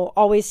 I will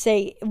always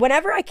say,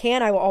 whenever I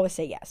can, I will always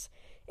say yes.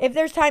 If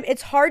there's time,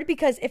 it's hard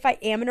because if I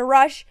am in a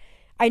rush,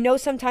 I know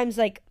sometimes,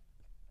 like,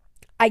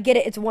 I get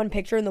it, it's one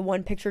picture and the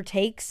one picture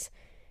takes,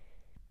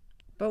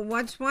 but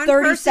once one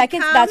 30 person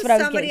seconds, comes, that's what I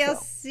was somebody getting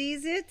else to.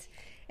 sees it,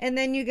 and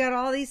then you got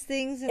all these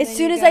things. And As then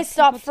soon you as got I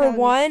stop people for telling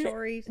you one,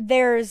 stories.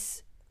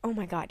 there's, oh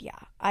my God, yeah.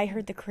 I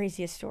heard the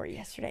craziest story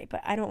yesterday,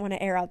 but I don't want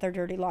to air out their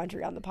dirty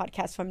laundry on the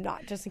podcast, so I'm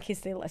not, just in case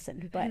they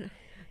listen. But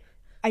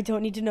I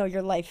don't need to know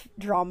your life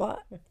drama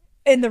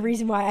and the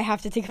reason why I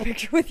have to take a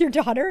picture with your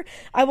daughter.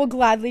 I will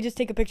gladly just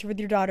take a picture with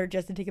your daughter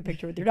just to take a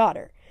picture with your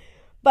daughter.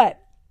 But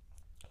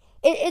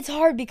it's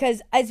hard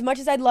because as much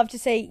as I'd love to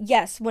say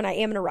yes when I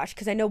am in a rush,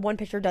 because I know one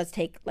picture does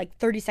take like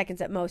 30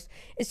 seconds at most,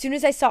 as soon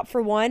as I stop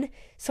for one,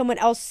 someone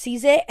else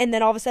sees it, and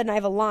then all of a sudden I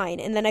have a line.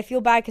 And then I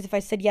feel bad because if I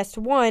said yes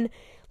to one,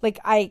 like,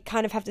 I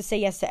kind of have to say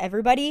yes to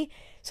everybody.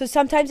 So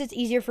sometimes it's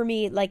easier for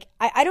me. Like,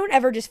 I don't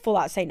ever just full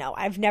out say no.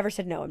 I've never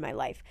said no in my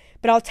life.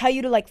 But I'll tell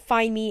you to, like,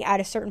 find me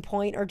at a certain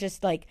point or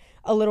just, like,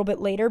 a little bit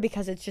later,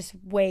 because it's just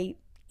way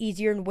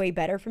easier and way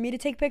better for me to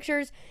take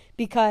pictures,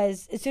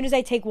 because as soon as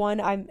I take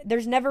one,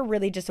 there's never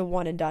really just a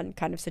one and done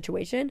kind of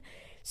situation.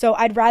 So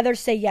I'd rather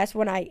say yes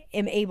when I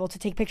am able to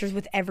take pictures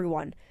with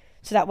everyone.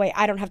 So that way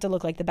I don't have to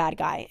look like the bad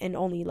guy and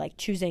only, like,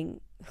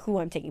 choosing who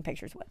I'm taking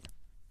pictures with.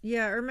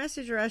 Yeah, or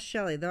message or ask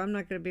Shelly, though I'm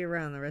not going to be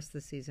around the rest of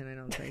the season, I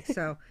don't think.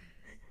 So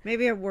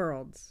maybe at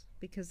Worlds,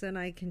 because then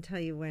I can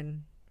tell you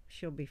when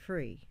she'll be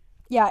free.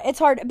 Yeah, it's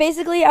hard.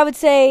 Basically, I would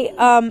say,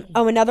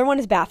 another one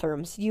is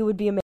bathrooms. You would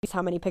be amazed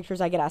how many pictures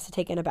I get asked to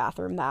take in a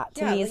bathroom. That,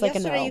 to me, is like a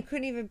no. Yesterday you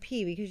couldn't even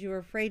pee because you were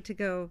afraid to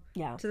go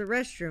to the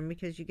restroom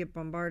because you get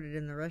bombarded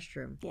in the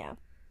restroom. Yeah.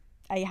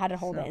 I had to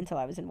hold it until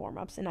I was in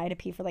warm-ups, and I had to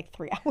pee for like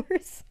 3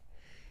 hours.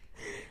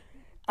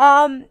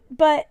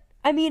 But,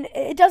 I mean,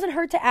 it doesn't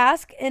hurt to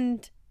ask,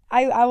 and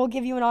I will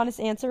give you an honest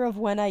answer of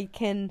when I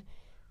can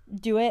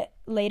do it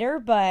later,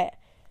 but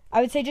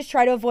I would say just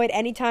try to avoid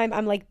any time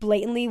I'm, like,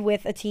 blatantly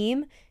with a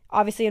team,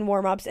 obviously in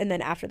warm-ups, and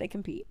then after they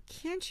compete.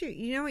 Can't you?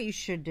 You know what you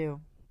should do?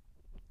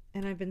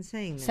 And I've been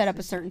saying this. Set up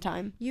a certain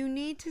time. You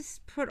need to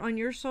put on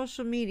your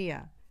social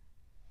media,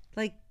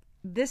 like,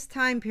 this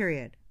time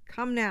period.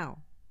 Come now.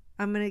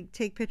 I'm going to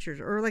take pictures.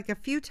 Or, like, a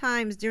few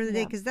times during the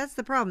day, because that's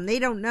the problem. They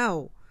don't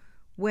know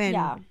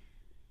when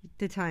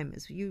the time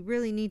is. You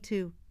really need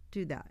to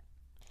do that.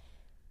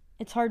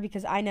 It's hard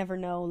because I never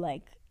know,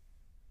 like,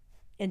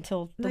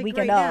 until the like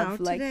weekend right of.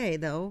 Now, like, today,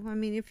 though, I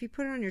mean, if you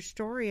put it on your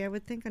story, I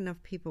would think enough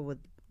people would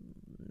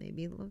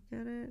maybe look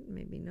at it,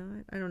 maybe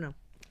not. I don't know.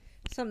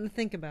 Something to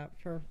think about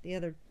for the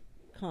other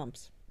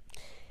comps.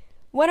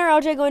 When are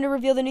LJ going to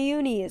reveal the new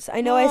unis? I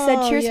know I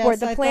said cheer sport.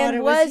 The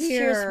plan was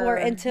cheer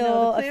sport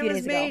until a few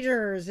days ago.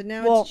 Majors, and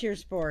now it's cheer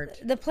sport.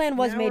 The plan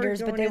was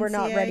majors, but they were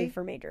not ready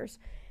for majors.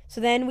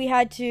 So then we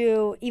had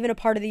to, even a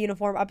part of the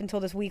uniform up until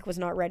this week was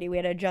not ready. We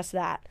had to adjust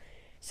that.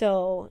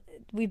 So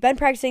we've been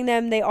practicing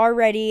them. They are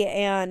ready,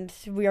 and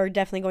we are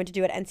definitely going to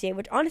do it at NCA,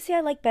 which honestly I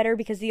like better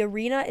because the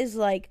arena is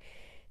like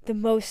the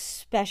most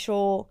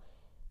special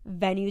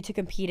venue to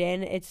compete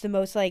in. It's the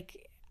most,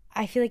 like,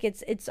 I feel like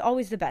it's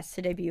always the best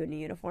to debut in a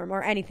uniform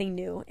or anything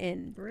new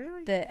in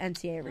the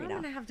NCA arena. I'm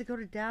going to have to go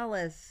to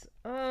Dallas.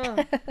 Oh,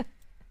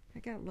 I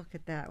got to look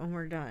at that when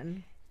we're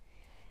done.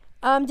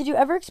 Did you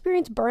ever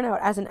experience burnout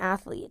as an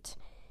athlete?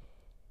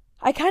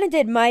 I kind of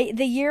did.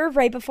 The year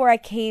right before I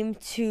came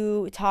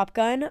to Top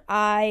Gun,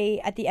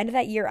 at the end of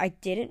that year, I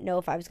didn't know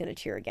if I was going to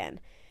cheer again.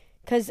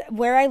 Because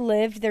where I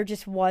lived, there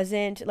just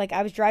wasn't, like,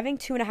 I was driving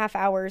 2.5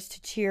 hours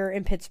to cheer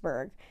in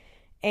Pittsburgh.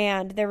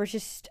 And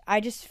I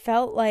just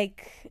felt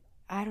like,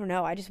 I don't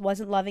know, I just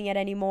wasn't loving it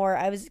anymore.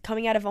 I was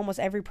coming out of almost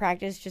every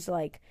practice just,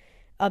 like,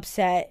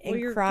 upset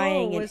and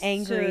crying and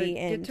angry.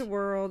 Get to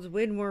Worlds,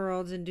 win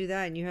Worlds, and do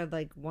that. And you had,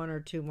 like, 1 or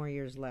 2 more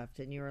years left.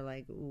 And you were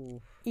like,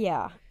 ooh.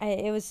 Yeah.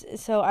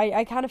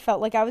 I kind of felt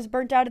like I was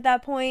burnt out at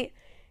that point.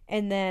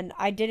 And then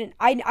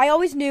I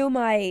always knew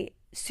my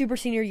super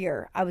senior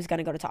year I was going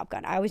to go to Top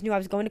Gun. I always knew I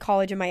was going to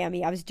college in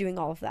Miami. I was doing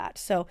all of that.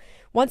 So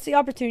once the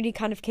opportunity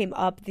kind of came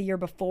up the year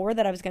before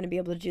that I was going to be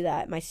able to do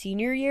that my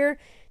senior year,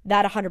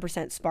 that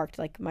 100% sparked,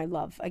 like, my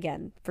love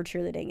again for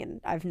cheerleading, and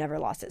I've never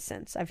lost it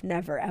since. I've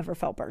never ever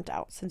felt burnt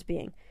out since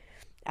being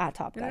at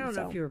Top Gun. I don't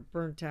know if you were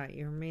burnt out.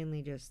 You were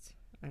mainly just,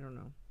 I don't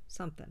know,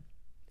 something.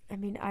 I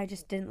mean, I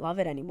just didn't love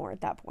it anymore at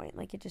that point.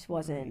 Like, it just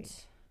wasn't.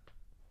 Right.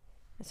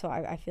 So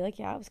I feel like,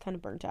 I was kind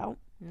of burnt out.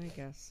 I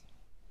guess.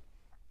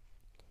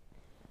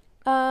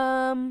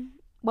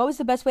 What was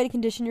the best way to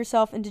condition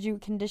yourself, and did you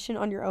condition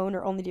on your own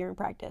or only during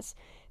practice?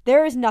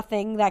 There is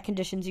nothing that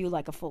conditions you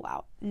like a full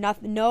out.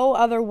 No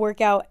other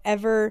workout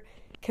ever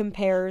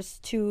compares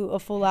to a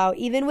full out.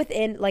 Even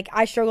within, like,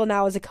 I struggle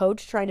now as a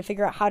coach trying to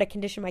figure out how to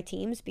condition my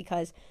teams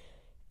because,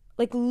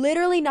 like,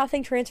 literally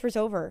nothing transfers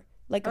over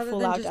like a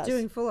full out does. Just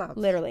doing full outs.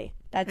 Literally.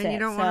 That's it. And you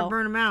don't want to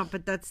burn them out,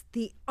 but that's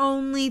the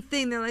only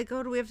thing. They're like,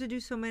 oh, do we have to do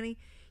so many?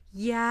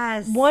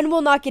 Yes. One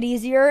will not get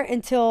easier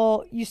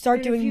until you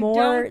start doing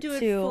more. Don't do it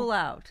full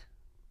out.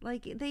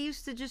 Like, they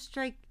used to just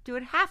do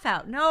it half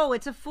out. No,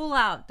 it's a full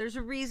out. There's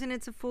a reason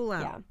it's a full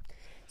out. Yeah.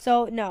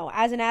 So, no,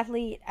 as an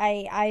athlete,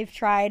 I've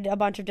tried a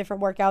bunch of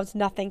different workouts.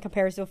 Nothing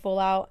compares to a full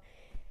out.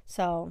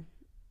 So,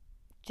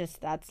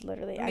 just that's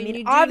literally, I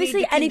mean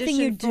obviously anything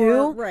you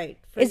do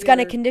is going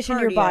to condition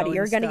your body.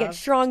 You're going to get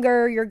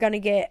stronger. You're going to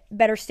get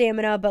better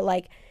stamina. But,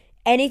 like,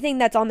 anything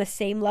that's on the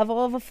same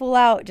level of a full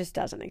out just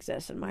doesn't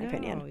exist, in my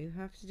opinion. No, you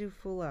have to do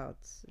full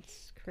outs.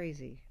 It's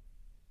crazy.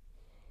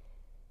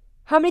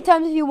 How many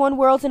times have you won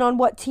Worlds and on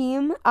what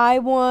team? I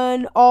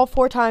won all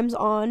 4 times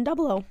on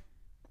 00.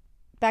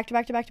 Back to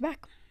back to back to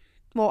back.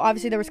 Well,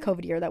 obviously there was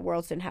COVID year that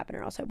Worlds didn't happen,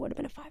 or else I would have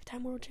been a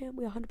 5-time world champ.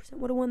 We 100%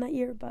 would have won that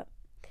year, but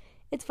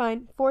it's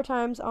fine. 4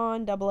 times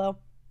on 00.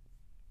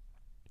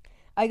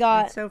 I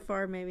got... And so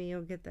far, maybe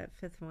you'll get that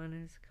 5th one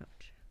as a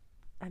coach.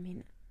 I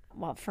mean,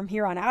 well, from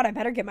here on out, I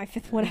better get my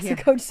 5th one as a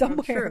coach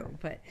somewhere. Well, true,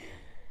 but...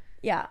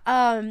 Yeah.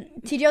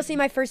 TGLC,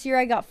 my first year,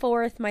 I got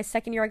 4th. My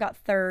second year, I got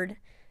 3rd.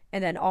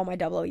 And then all my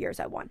 00 years,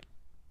 I won.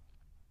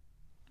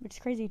 Which is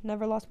crazy.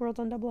 Never lost Worlds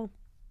on 00.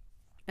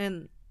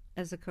 And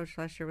as a coach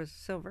last year was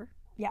silver.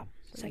 Yeah.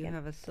 So you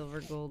have a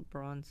silver, gold,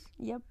 bronze.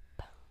 Yep.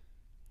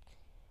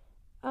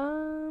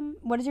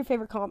 What is your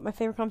favorite comp? My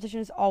favorite competition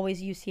is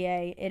always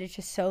UCA. It is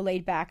just so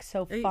laid back,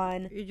 so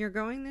fun. You're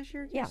going this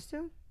year? Yeah.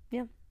 Still?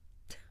 Yeah.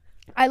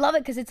 I love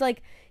it because it's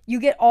like you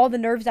get all the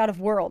nerves out of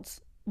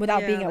Worlds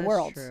without being at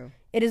Worlds. True.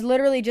 It is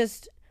literally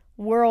just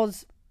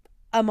Worlds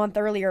a month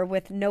earlier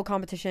with no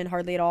competition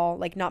hardly at all.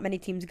 Like, not many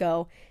teams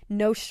go.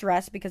 No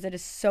stress because it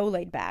is so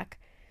laid back.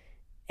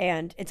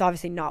 And it's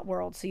obviously not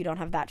Worlds, so you don't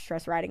have that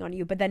stress riding on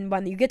you. But then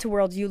when you get to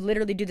Worlds, you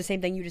literally do the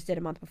same thing you just did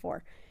a month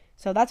before.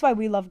 So that's why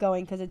we love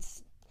going, because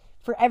it's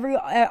for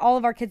all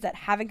of our kids that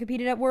haven't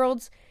competed at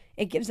Worlds,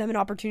 it gives them an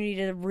opportunity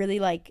to really,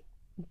 like,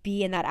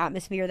 be in that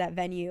atmosphere, that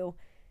venue,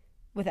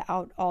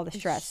 without all the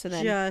stress. So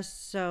then,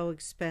 just so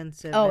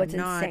expensive. Oh, it's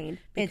insane.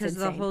 Because of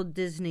the whole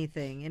Disney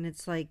thing. And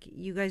it's like,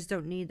 you guys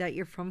don't need that.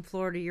 You're from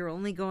Florida. You're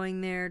only going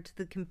there to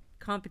the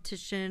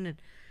competition.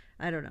 And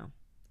I don't know.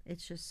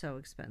 It's just so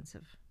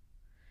expensive.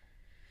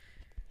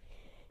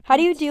 How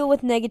do you deal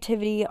with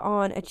negativity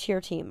on a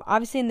cheer team?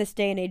 Obviously, in this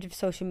day and age of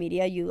social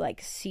media, you,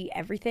 like, see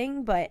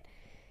everything. But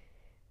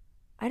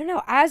I don't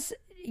know. As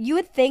you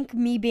would think,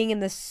 me being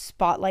in the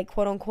spotlight,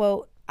 quote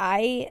unquote,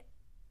 I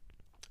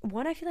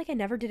feel like I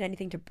never did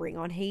anything to bring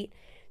on hate.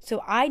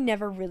 So I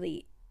never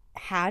really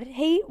had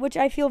hate, which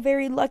I feel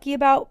very lucky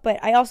about.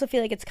 But I also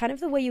feel like it's kind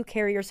of the way you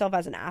carry yourself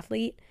as an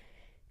athlete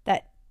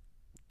that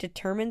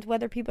determines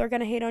whether people are going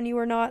to hate on you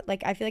or not.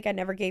 Like, I feel like I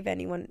never gave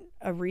anyone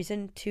a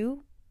reason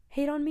to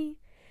hate on me.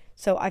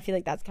 So I feel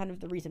like that's kind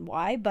of the reason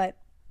why. But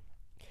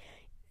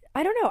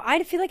I don't know.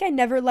 I feel like I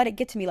never let it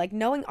get to me. Like,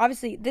 knowing,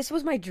 obviously, this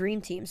was my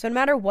dream team. So no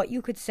matter what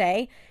you could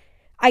say,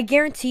 I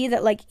guarantee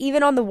that, like,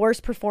 even on the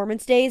worst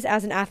performance days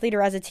as an athlete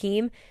or as a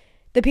team,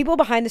 the people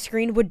behind the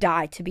screen would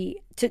die to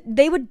be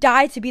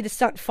the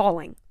stunt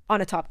falling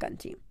on a Top Gun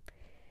team.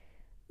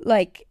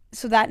 Like,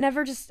 so that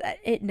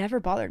it never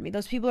bothered me.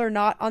 Those people are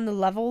not on the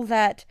level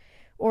that,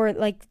 or,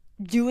 like,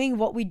 doing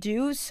what we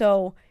do,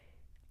 so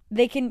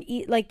they can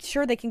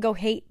sure, they can go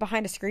hate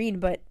behind a screen,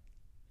 but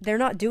they're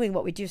not doing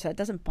what we do, so it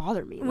doesn't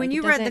bother me. When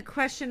you read the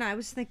question, I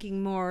was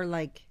thinking more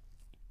like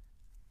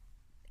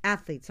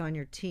athletes on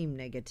your team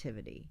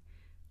negativity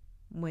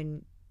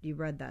when you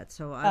read that.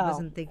 So I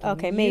wasn't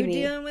thinking maybe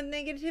dealing with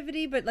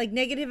negativity, but like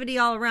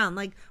negativity all around.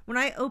 Like, when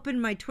I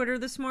opened my Twitter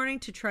this morning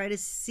to try to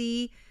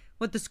see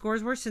what the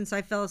scores were since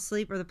I fell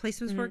asleep, or the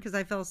placements were, because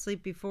I fell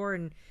asleep before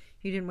and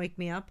you didn't wake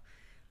me up.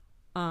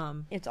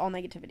 It's all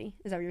negativity.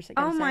 Is that what you're saying?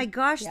 Oh my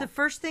gosh. Yeah. The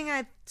first thing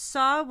I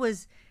saw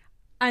was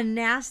a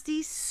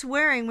nasty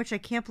swearing, which I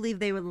can't believe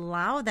they would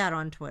allow that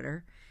on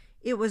Twitter.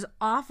 It was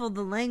awful,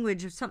 the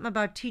language of something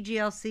about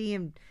TGLC,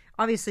 and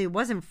obviously it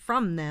wasn't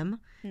from them.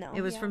 No,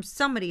 it was from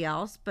somebody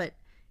else, but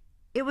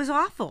it was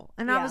awful.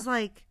 And I was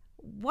like,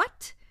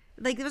 what?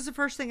 Like, it was the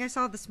first thing I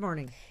saw this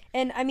morning.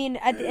 And I mean,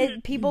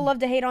 people love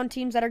to hate on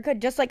teams that are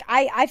good. Just like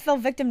I fell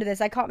victim to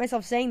this. I caught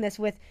myself saying this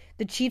with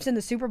the Chiefs in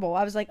the Super Bowl.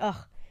 I was like,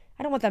 ugh,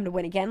 I don't want them to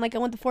win again. Like, I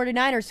want the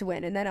 49ers to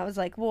win. And then I was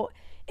like, well,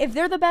 if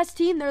they're the best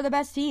team, they're the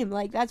best team.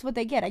 Like, that's what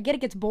they get. I get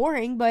it gets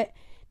boring, but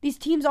these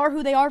teams are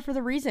who they are for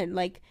the reason.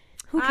 Like,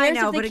 who cares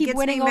if they keep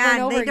winning over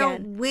and over again? They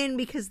don't win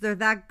because they're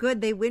that good.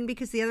 They win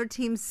because the other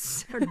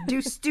teams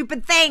do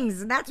stupid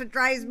things, and that's what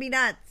drives me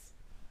nuts.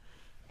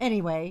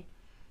 Anyway.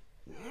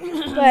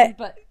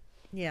 But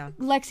yeah,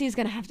 Lexi is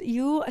gonna have to.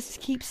 You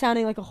keep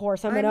sounding like a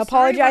horse. I'm gonna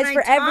apologize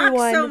for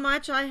everyone. So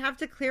much, I have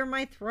to clear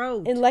my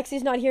throat. And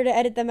Lexi's not here to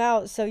edit them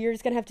out, so you're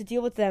just gonna have to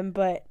deal with them.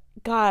 But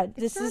God,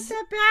 this is not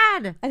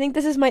that bad. I think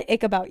this is my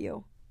ick about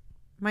you.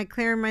 My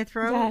clearing my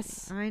throat.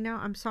 Yes, I know.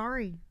 I'm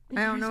sorry.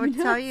 I don't know what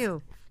to tell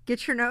you.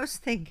 Get your nose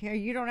thing.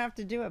 You don't have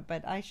to do it,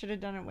 but I should have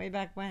done it way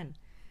back when.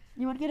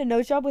 You want to get a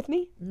nose job with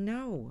me?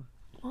 No.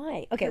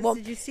 Why? Okay, well,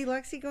 did you see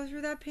Lexi go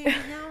through that pain?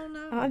 Hell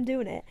no. I'm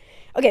doing it.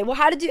 Okay, well,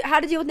 how to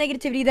deal with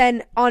negativity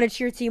then on a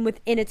cheer team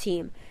within a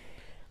team?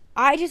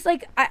 I just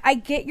I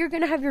get you're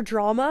gonna have your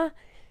drama,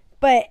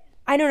 but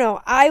I don't know.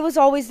 I was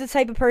always the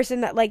type of person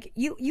that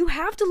you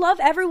have to love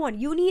everyone.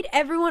 You need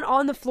everyone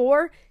on the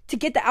floor to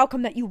get the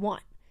outcome that you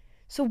want.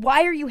 So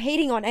why are you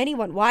hating on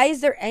anyone? Why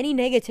is there any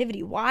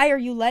negativity? Why are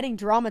you letting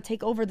drama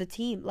take over the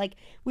team?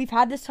 We've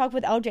had this talk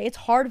with LJ. It's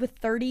hard with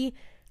 30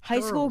 high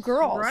school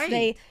girls.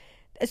 Right.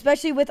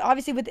 Especially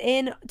obviously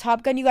within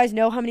Top Gun, you guys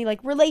know how many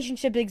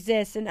relationships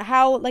exist and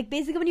how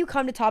basically when you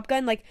come to Top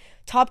Gun,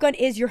 Top Gun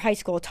is your high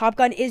school. Top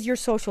Gun is your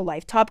social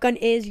life. Top Gun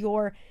is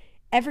your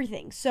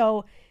everything.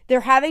 So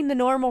they're having the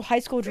normal high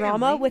school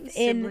drama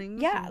within,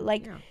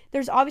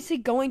 there's obviously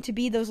going to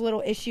be those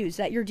little issues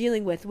that you're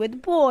dealing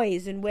with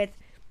boys and with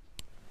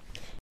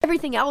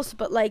everything else,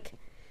 but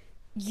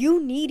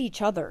you need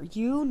each other.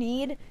 You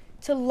need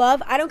to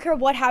love. I don't care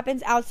what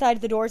happens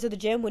outside the doors of the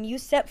gym. When you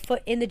step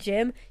foot in the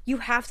gym, you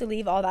have to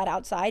leave all that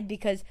outside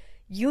because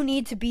you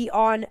need to be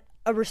on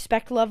a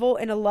respect level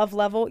and a love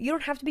level. You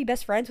don't have to be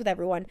best friends with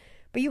everyone,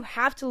 but you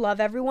have to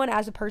love everyone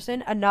as a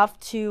person enough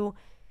to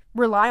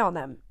rely on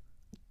them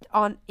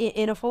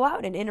in a full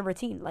out and in a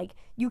routine.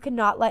 You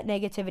cannot let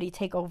negativity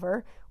take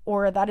over,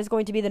 or that is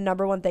going to be the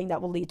number one thing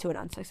that will lead to an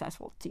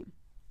unsuccessful team.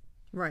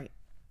 Right.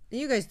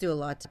 You guys do a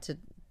lot to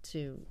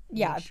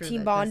make sure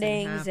team that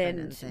bondings,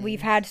 and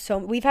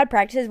we've had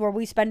practices where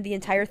we spend the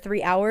entire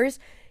 3 hours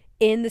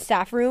in the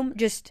staff room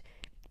just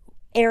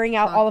airing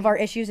out all of our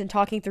issues and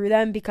talking through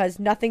them, because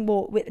nothing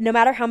will, no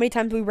matter how many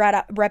times we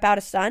rep out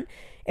a stunt,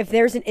 if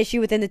there's an issue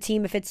within the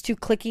team, if it's too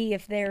cliquey,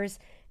 if there's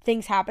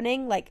things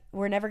happening,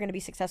 we're never going to be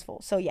successful.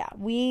 So yeah,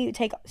 we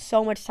take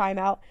so much time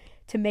out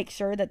to make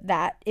sure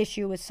that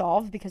issue is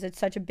solved, because it's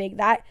such a big,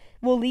 that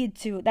will lead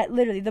to that.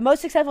 Literally the most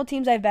successful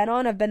teams I've been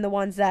on have been the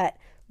ones that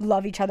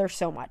love each other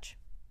so much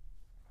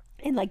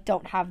and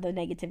don't have the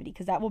negativity,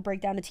 because that will break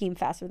down a team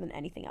faster than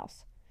anything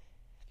else.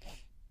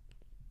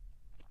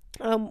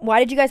 Why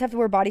did you guys have to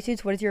wear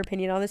bodysuits? What is your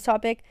opinion on this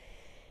topic?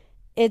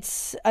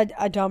 It's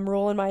a dumb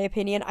rule in my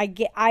opinion.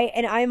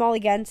 I'm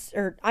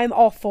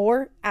all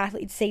for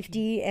athlete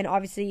safety, and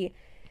obviously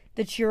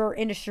the cheer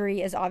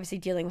industry is obviously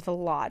dealing with a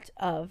lot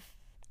of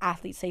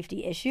athlete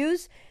safety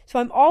issues. So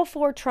I'm all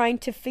for trying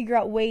to figure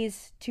out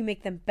ways to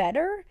make them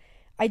better.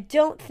 I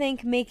don't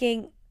think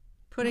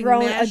putting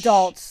grown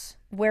adults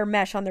wear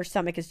mesh on their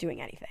stomach is doing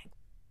anything.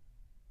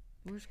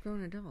 Where's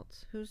grown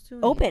adults? Who's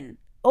doing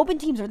Open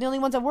teams are the only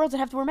ones at Worlds that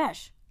have to wear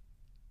mesh.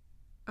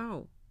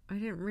 Oh, I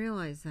didn't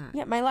realize that.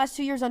 Yeah, my last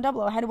 2 years on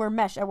Double, I had to wear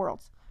mesh at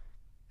Worlds.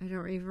 I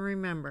don't even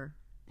remember.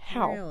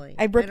 How? Really?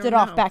 I ripped it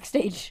off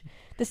backstage.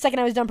 The second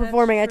I was done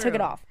performing, I took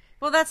it off.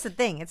 Well, that's the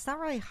thing. It's not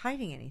really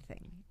hiding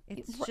anything.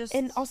 It's just...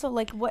 And also,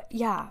 what...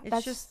 Yeah.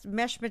 It's just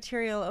mesh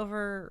material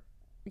over...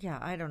 Yeah,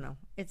 I don't know.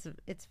 It's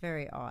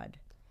very odd.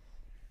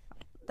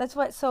 That's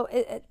what... So,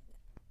 it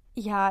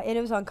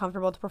was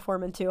uncomfortable to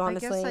perform in, too,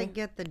 honestly. I guess I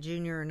get the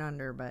junior and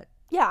under, but...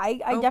 Yeah, I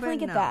definitely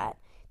get that.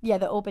 Yeah,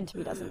 the open to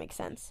me doesn't make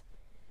sense.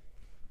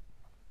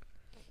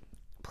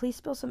 Please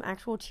spill some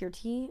actual cheer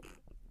tea.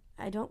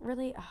 I don't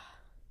really...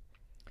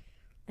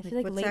 I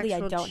feel like lately I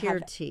don't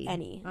have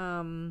any.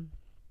 I don't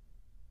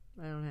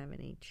have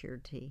any cheer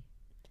tea.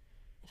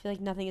 I feel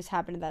like nothing has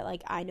happened that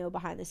I know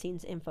behind the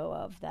scenes info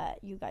of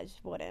that you guys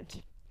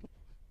wouldn't.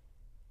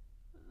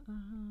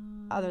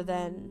 Other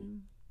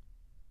than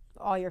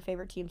all your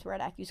favorite teams were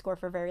at AccuScore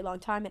for a very long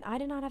time, and I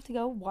did not have to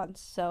go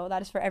once. So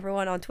that is for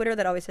everyone on Twitter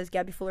that always says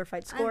Gabi Fuller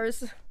fights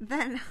scores.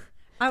 Then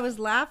I was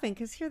laughing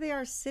because here they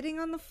are sitting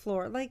on the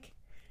floor,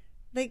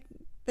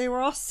 they were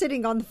all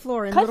sitting on the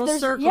floor in little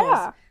circles.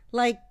 Yeah.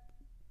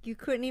 You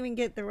couldn't even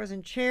there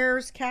wasn't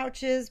chairs,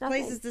 couches,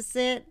 places to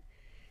sit.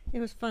 It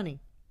was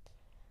funny.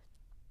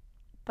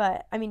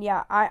 But I mean,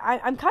 yeah,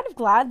 I'm kind of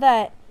glad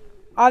that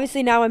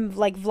obviously now I'm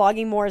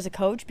vlogging more as a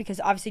coach, because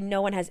obviously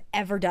no one has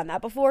ever done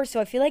that before. So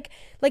I feel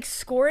like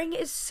scoring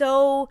is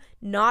so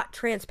not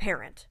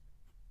transparent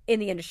in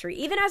the industry.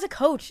 Even as a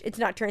coach, it's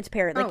not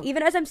transparent.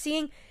 Even as I'm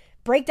seeing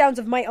breakdowns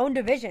of my own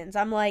divisions,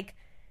 I'm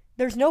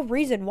there's no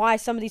reason why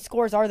some of these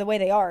scores are the way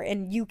they are,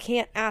 and you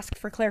can't ask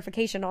for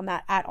clarification on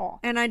that at all.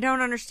 And I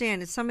don't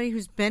understand. As somebody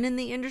who's been in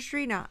the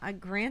industry, now,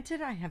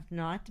 granted, I have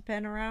not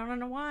been around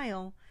in a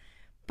while,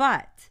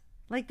 but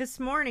this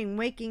morning,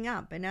 waking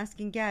up and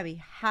asking Gabi,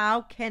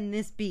 how can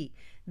this be?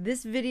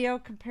 This video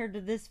compared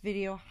to this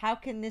video, how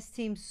can this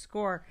team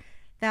score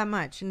that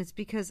much? And it's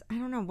because, I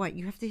don't know what,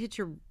 you have to hit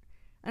your...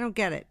 I don't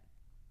get it.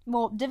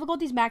 Well,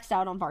 difficulty's maxed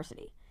out on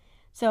varsity.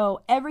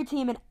 So every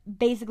team in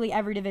basically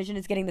every division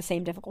is getting the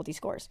same difficulty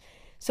scores.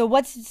 So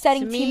what's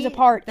setting teams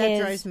apart that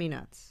drives me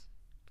nuts,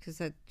 because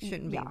that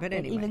shouldn't be. But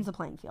anyway, it evens the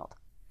playing field.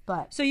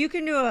 But so you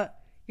can do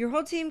your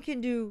whole team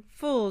can do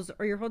fulls,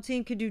 or your whole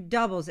team can do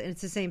doubles, and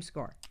it's the same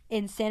score.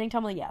 In standing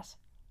tumbling, yes.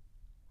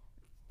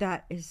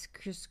 That is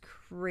just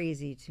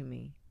crazy to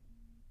me.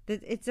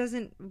 That it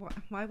doesn't.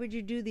 Why would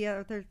you do the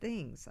other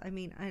things? I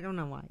mean, I don't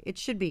know why. It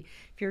should be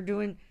if you're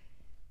doing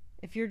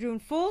If you're doing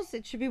fulls,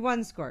 it should be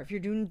one score. If you're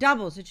doing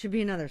doubles, it should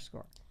be another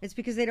score. It's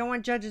because they don't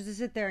want judges to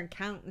sit there and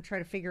count and try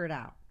to figure it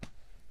out.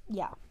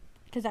 Yeah.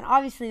 Because then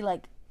obviously,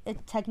 like,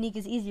 technique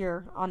is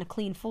easier on a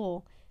clean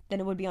full than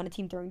it would be on a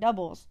team throwing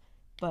doubles.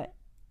 But,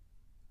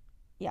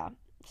 yeah.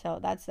 So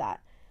that's that.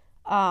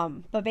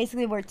 But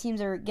basically where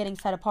teams are getting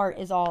set apart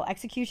is all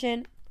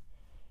execution.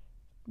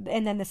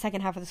 And then the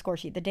second half of the score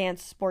sheet, the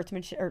dance,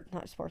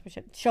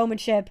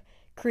 showmanship,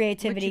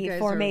 creativity, Which you guys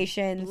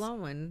formations. are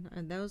blowing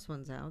those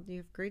ones out. You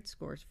have great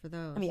scores for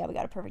those. I mean, yeah, we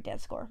got a perfect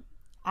dance score,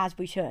 as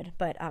we should.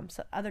 But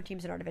so other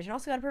teams in our division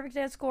also got a perfect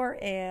dance score,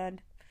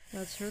 and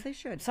that's sure they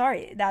should.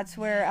 Sorry, that's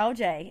where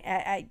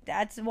LJ.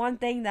 That's one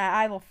thing that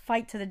I will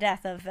fight to the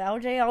death of.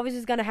 LJ always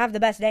is going to have the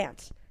best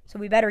dance, so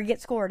we better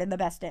get scored in the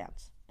best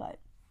dance. But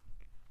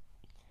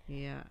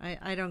yeah,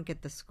 I don't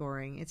get the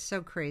scoring. It's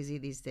so crazy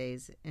these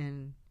days,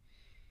 and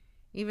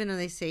even though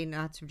they say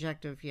not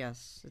subjective,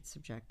 yes, it's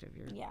subjective.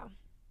 Yeah.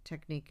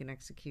 Technique and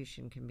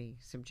execution can be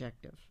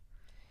subjective.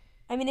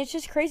 I mean, it's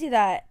just crazy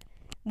that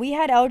we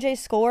had LJ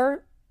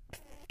score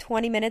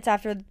 20 minutes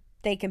after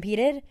they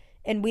competed,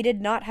 and we did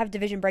not have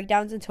division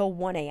breakdowns until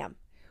 1 a.m.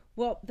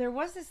 Well, there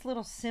was this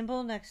little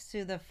symbol next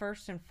to the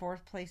first and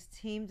fourth place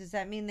team. Does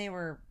that mean they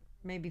were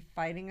maybe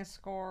fighting a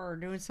score or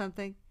doing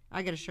something?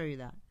 I got to show you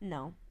that.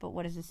 No, but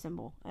what is this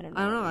symbol? I don't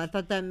know. I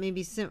thought that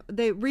maybe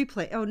they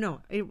replay. Oh,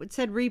 no, it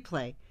said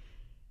replay.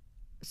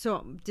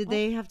 So, did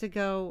they have to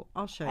go?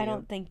 I'll show you. I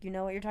don't think you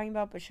know what you're talking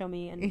about, but show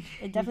me. And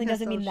it definitely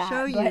doesn't mean that.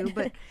 I'll show you,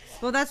 but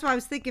well, that's why I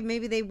was thinking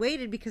maybe they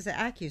waited because of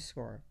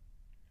AccuScore.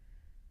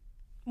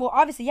 Well,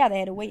 obviously, yeah, they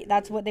had to wait.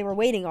 That's what they were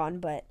waiting on,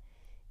 but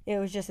it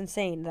was just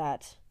insane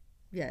that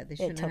they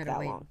shouldn't have had to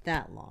wait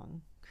that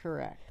long.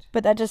 Correct.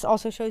 But that just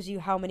also shows you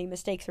how many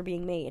mistakes are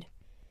being made.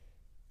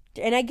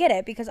 And I get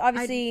it, because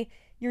obviously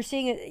you're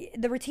seeing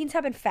it. The routines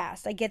happen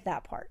fast. I get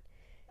that part.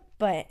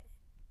 But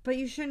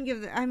you shouldn't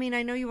give I mean,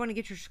 I know you want to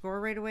get your score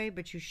right away,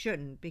 but you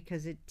shouldn't,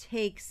 because it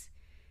takes,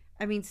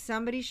 I mean,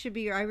 somebody should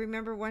be, I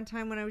remember one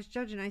time when I was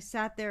judging, I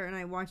sat there and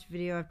I watched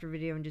video after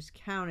video and just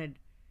counted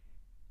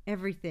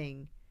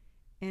everything.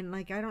 And,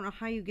 like, I don't know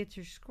how you get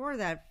your score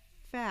that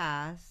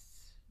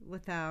fast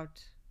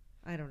without,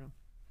 I don't know.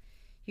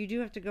 You do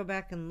have to go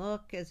back and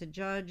look as a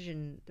judge,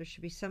 and there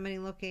should be somebody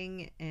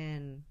looking,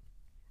 and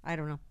I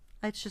don't know.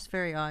 It's just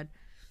very odd.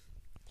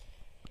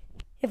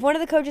 If one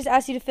of the coaches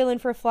asked you to fill in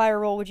for a flyer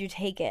role, would you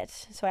take it?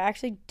 So I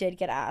actually did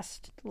get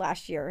asked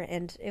last year,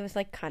 and it was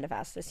like kind of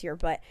asked this year.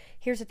 But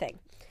here's the thing.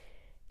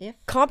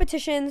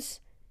 Competitions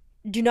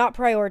do not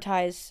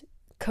prioritize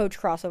coach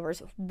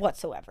crossovers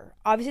whatsoever.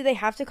 Obviously, they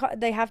have to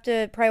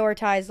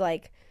prioritize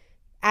like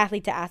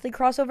athlete to athlete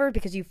crossover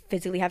because you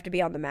physically have to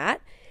be on the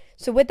mat.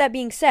 So with that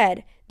being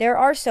said, there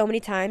are so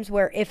many times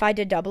where if I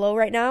did double O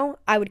right now,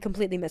 I would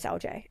completely miss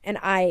LJ. And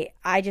I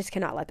just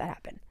cannot let that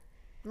happen.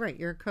 Right.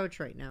 You're a coach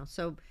right now.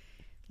 So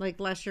like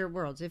last year at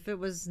Worlds, if it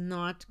was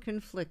not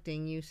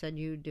conflicting, you said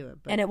you'd do it.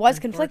 But and it was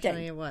conflicting.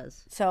 It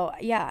was. So,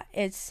 yeah,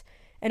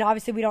 and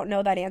obviously we don't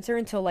know that answer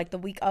until like the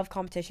week of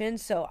competition.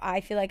 So I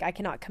feel like I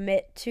cannot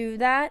commit to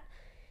that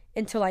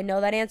until I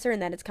know that answer,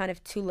 and then it's kind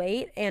of too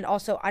late. And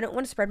also, I don't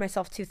want to spread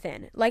myself too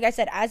thin. Like I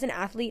said, as an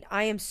athlete,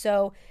 I am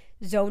so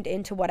zoned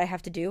into what I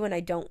have to do, and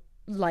I don't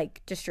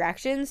like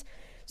distractions.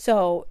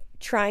 So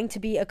trying to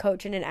be a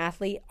coach and an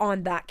athlete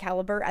on that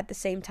caliber at the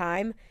same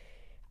time,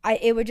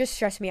 it would just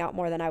stress me out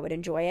more than I would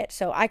enjoy it.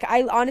 So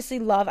I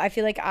honestly I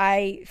feel like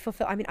I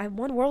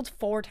won Worlds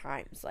 4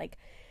 times. Like,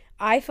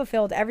 I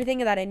fulfilled everything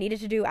that I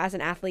needed to do as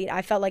an athlete.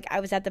 I felt like I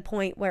was at the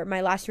point where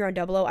my last year on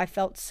Double O, I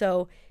felt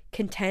so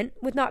content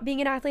with not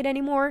being an athlete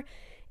anymore.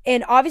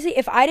 And obviously,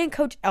 if I didn't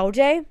coach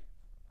LJ,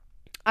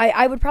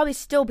 I would probably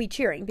still be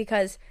cheering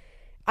because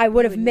I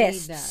would have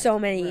missed so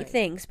many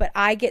things. But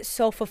I get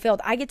so fulfilled.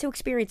 I get to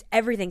experience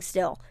everything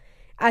still.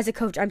 As a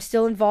coach, I'm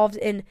still involved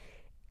in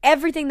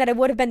everything that I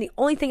would have been. The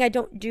only thing I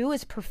don't do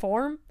is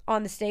perform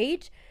on the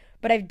stage,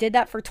 but I did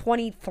that for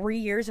 23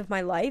 years of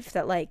my life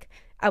that, like,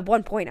 at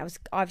one point I was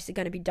obviously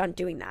going to be done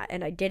doing that,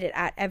 and I did it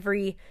at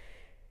every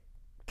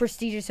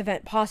prestigious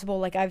event possible.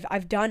 Like,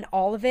 I've done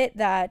all of it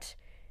that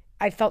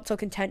I felt so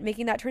content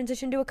making that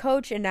transition to a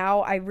coach, and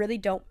now I really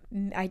don't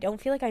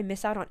feel like I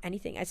miss out on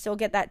anything. I still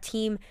get that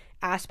team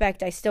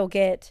aspect. I still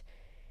get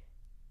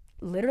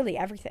literally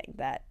everything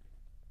that.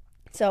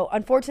 So,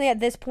 unfortunately, at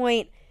this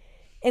point,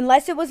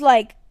 unless it was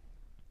like,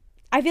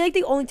 I feel like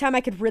the only time I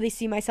could really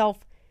see myself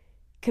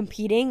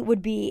competing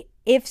would be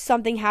if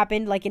something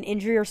happened, like an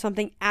injury or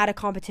something at a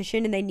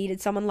competition, and they needed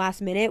someone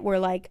last minute, where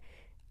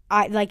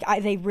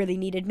they really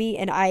needed me,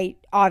 and I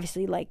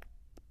obviously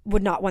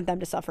would not want them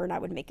to suffer, and I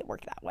would make it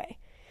work that way.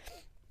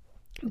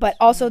 But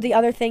also the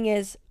other thing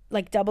is,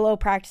 like, Double O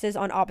practices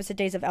on opposite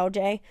days of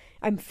LJ.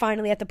 I'm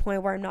finally at the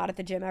point where I'm not at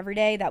the gym every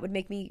day. That would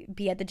make me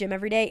be at the gym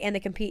every day, and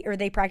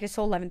they practice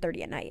till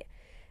 11:30 at night.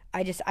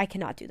 I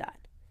cannot do that.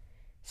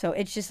 So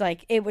it's just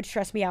like, it would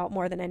stress me out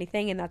more than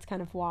anything, and that's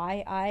kind of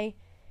why I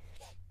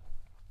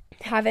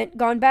haven't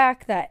gone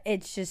back. That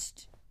it's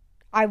just,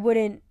 I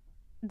wouldn't,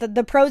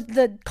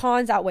 the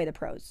cons outweigh the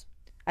pros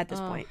at this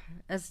point.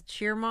 As a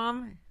cheer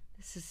mom,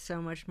 This is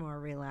so much more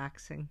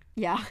relaxing.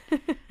 Yeah. I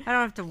don't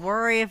have to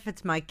worry if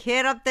it's my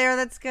kid up there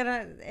that's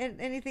gonna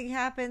anything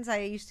happens.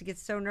 I used to get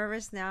so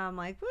nervous. Now I'm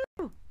like,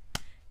 woo,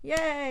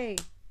 yay,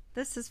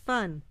 this is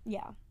fun.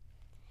 Yeah.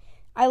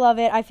 I love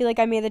it. I feel like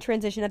I made the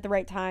transition at the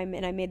right time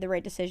and I made the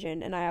right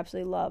decision, and I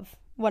absolutely love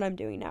what I'm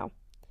doing now.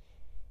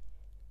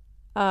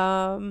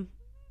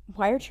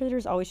 Why are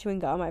cheerleaders always chewing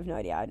gum? I have no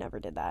idea. I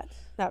never did that.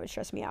 That would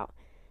stress me out.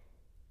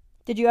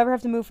 Did you ever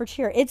have to move for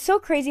cheer? It's so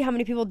crazy how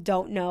many people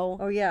don't know.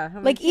 Oh yeah, how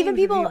many like teams even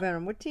people. have you been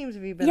on? What teams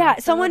have you been on?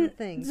 Yeah,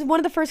 Things. one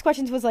of the first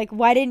questions was like,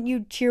 "Why didn't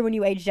you cheer when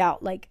you aged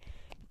out?" Like,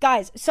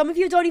 guys, some of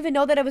you don't even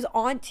know that I was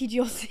on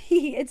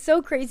TGLC. It's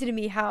so crazy to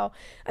me how.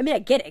 I mean, I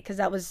get it because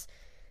that was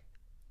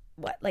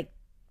like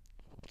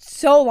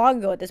so long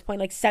ago at this point,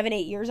 like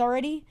 7-8 years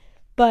already.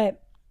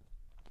 But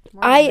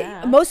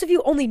most of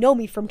you only know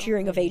me from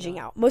cheering of aging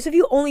out. Most of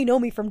you only know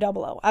me from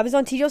 00. I was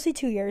on TGLC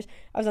 2 years.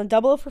 I was on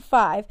 00 for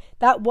 5.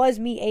 That was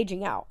me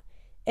aging out.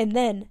 And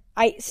then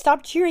I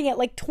stopped cheering at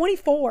like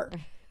 24.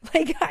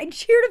 Like, I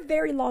cheered a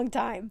very long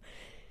time.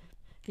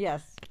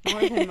 Yes,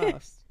 more than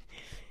most.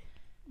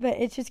 But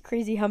it's just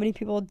crazy how many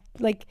people,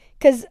 like,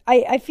 because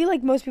I feel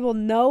like most people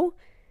know,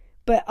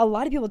 but a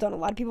lot of people don't. A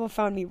lot of people have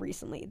found me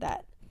recently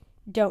that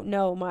don't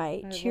know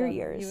my cheer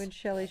years. You and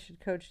Shelly should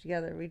coach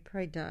together. We'd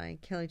probably die,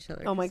 kill each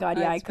other. Oh my God,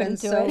 yeah, I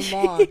couldn't do so it.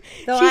 Long.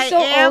 Though She's I so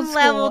am old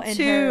level school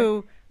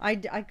 2.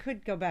 I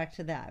could go back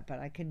to that, but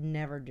I could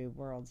never do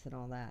worlds and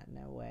all that.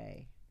 No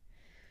way.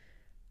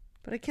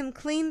 But I can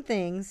clean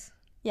things.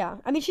 Yeah,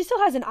 I mean, she still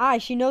has an eye.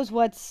 She knows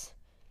what's.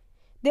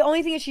 The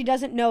only thing is she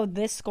doesn't know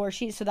this score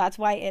sheet, so that's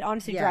why it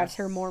honestly drives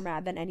her more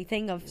mad than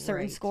anything of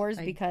certain scores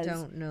because I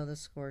don't know the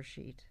score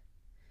sheet.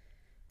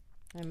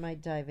 I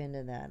might dive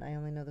into that. I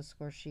only know the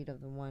score sheet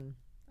of the one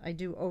I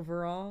do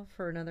overall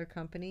for another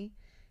company,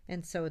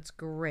 and so it's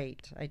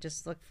great. I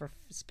just look for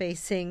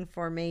spacing,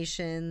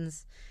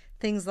 formations,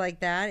 things like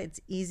that. It's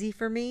easy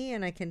for me,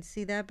 and I can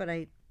see that, but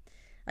I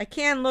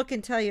can look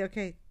and tell you,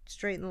 okay,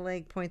 straighten the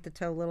leg, point the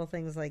toe, little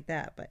things like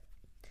that, but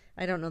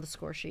I don't know the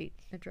score sheet.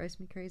 It drives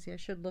me crazy. I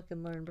should look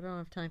and learn, but I don't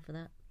have time for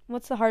that.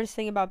 What's the hardest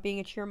thing about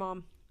being a cheer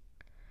mom?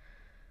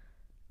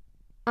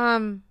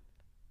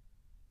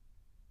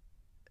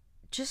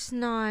 Just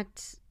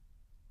not,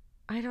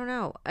 I don't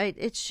know.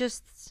 It's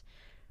just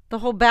the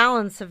whole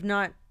balance of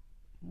not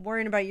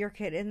worrying about your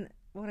kid. And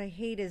what I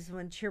hate is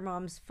when cheer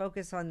moms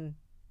focus on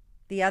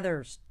the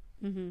others,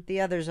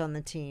 the others on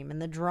the team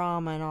and the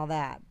drama and all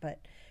that. But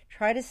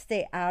try to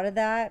stay out of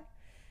that.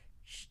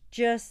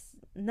 Just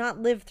not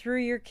live through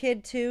your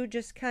kid too.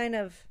 Just kind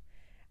of,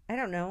 I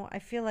don't know. I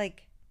feel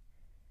like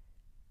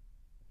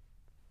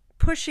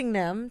pushing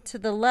them to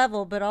the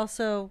level, but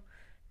also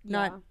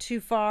not too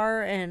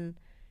far and,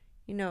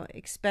 you know,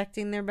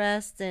 expecting their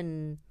best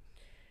and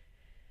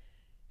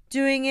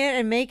doing it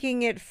and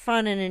making it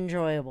fun and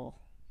enjoyable.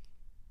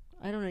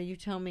 I don't know. You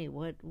tell me,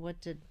 what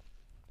did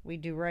we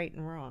do right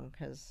and wrong?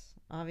 Because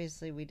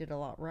obviously we did a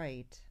lot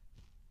right.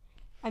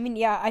 I mean,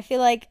 yeah, I feel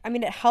like,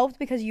 it helped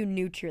because you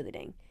knew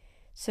cheerleading.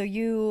 So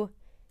you...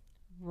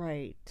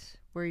 Right.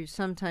 Where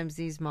sometimes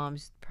these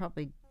moms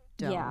probably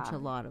don't, a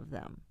lot of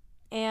them.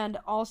 And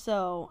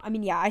also,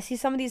 I see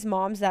some of these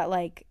moms that,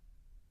 like,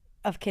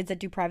 of kids that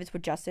do privates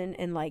with Justin,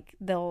 and, like,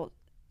 they'll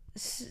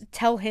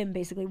tell him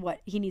basically what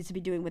he needs to be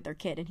doing with their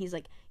kid. And he's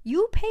like,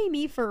 you pay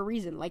me for a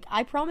reason. Like,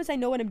 I promise I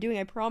know what I'm doing.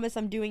 I promise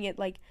I'm doing it,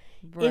 like,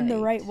 in the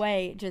right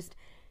way. Just...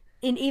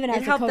 And even as a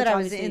coach, it helped that I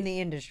was in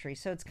the industry,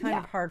 so it's kind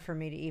of hard for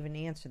me to even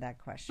answer that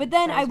question. But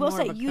then I will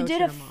say, you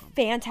did a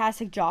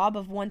fantastic job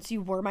of once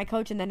you were my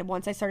coach, and then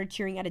once I started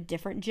cheering at a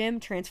different gym,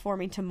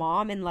 transforming to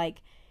mom, and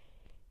like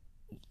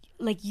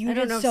you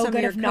did so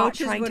good of not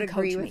trying to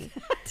coach me.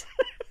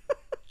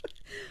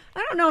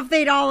 I don't know if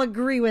they'd all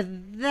agree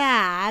with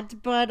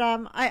that, but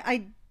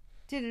I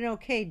did an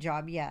okay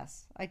job.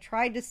 Yes, I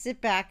tried to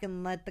sit back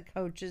and let the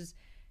coaches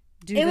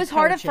do. It was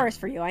hard at first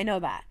for you. I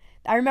know that.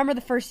 I remember the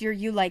first year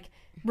you like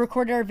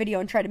recorded our video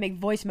and tried to make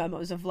voice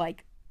memos of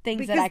like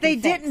things that I could fix.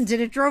 Because they didn't,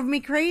 and it drove me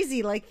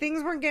crazy. Like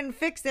things weren't getting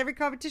fixed. Every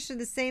competition,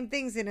 the same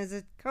things, and as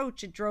a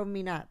coach, it drove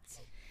me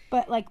nuts.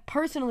 But like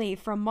personally,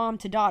 from mom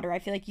to daughter, I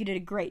feel like you did a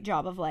great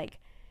job of like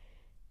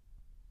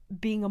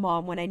being a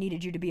mom when I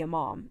needed you to be a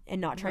mom, and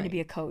not trying to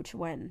be a coach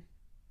when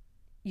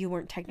you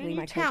weren't technically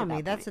my coach. Tell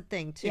me that's the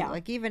thing too. Yeah.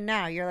 Like even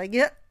now, you're like,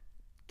 yeah.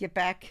 Get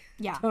back.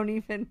 Yeah. Don't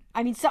even.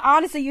 So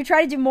honestly, you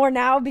try to do more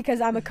now because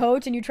I'm a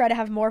coach and you try to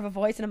have more of a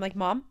voice. And I'm like,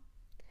 Mom,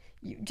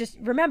 you just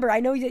remember, I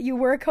know that you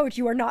were a coach.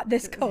 You are not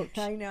this coach.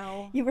 I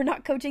know. You were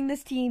not coaching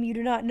this team. You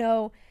do not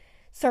know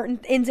certain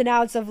ins and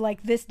outs of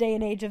like this day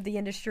and age of the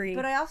industry.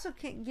 But I also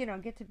can,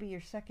 get to be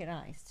your second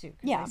eyes too.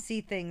 I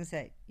see things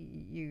that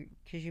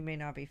because you may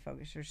not be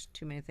focused. There's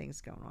too many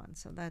things going on.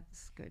 So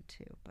that's good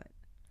too. But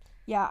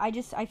yeah,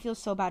 I feel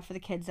so bad for the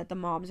kids that the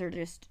moms are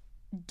just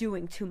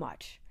doing too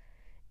much.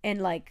 And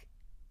like,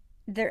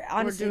 they're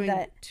honestly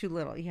doing too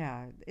little.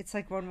 Yeah, it's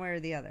like one way or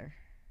the other.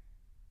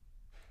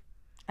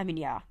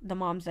 The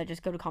moms that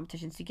just go to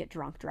competitions to get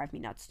drunk drive me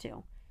nuts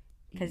too,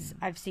 because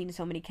I've seen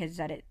so many kids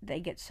that they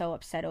get so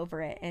upset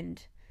over it,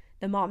 and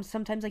the moms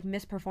sometimes like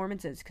miss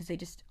performances because they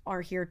just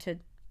are here to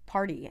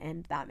party,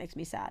 and that makes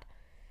me sad.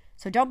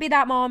 So don't be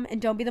that mom,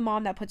 and don't be the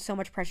mom that puts so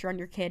much pressure on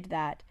your kid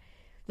that,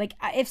 like,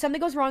 if something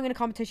goes wrong in a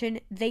competition,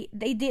 they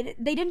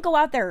didn't go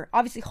out there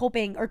obviously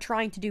hoping or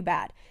trying to do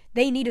bad.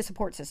 They need a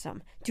support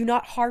system. Do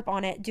not harp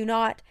on it. Do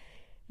not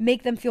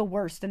make them feel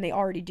worse than they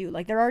already do.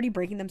 Like, they're already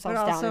breaking themselves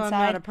down inside. I'm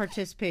not a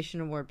participation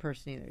award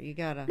person either. You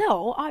gotta.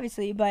 No,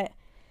 obviously, but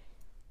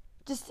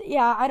just,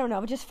 yeah, I don't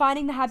know. Just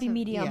finding the happy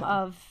medium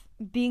of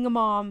being a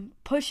mom,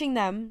 pushing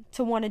them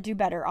to want to do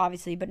better,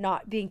 obviously, but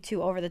not being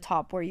too over the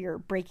top where you're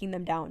breaking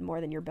them down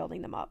more than you're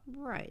building them up.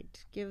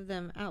 Right. Give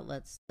them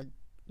outlets to,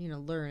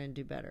 learn and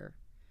do better.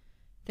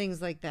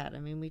 Things like that. I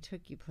mean, we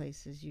took you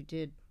places. You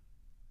did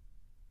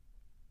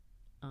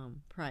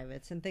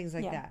privates and things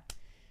like that.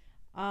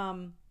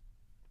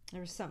 There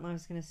was something I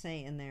was going to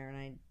say in there, and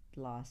I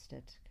lost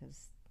it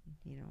because,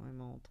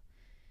 I'm old.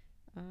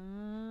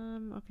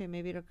 Okay,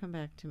 maybe it'll come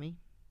back to me.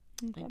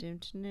 Okay. I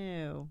don't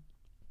know.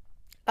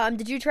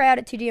 Did you try out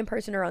at TD in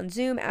person or on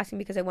Zoom? Asking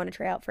because I want to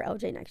try out for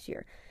LJ next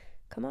year.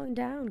 Come on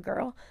down,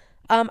 girl.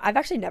 I've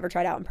actually never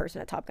tried out in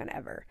person at Top Gun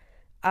ever.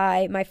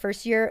 My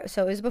first year,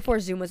 so it was before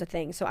Zoom was a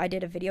thing, so I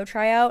did a video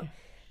tryout.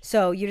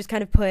 So you just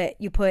kind of put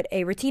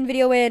a routine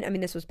video in. I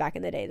mean, this was back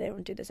in the day. They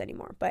don't do this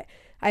anymore. But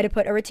I had to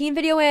put a routine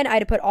video in. I had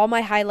to put all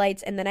my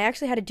highlights. And then I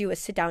actually had to do a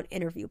sit-down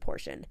interview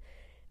portion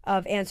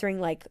of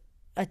answering, like,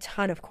 a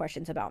ton of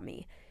questions about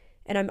me.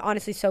 And I'm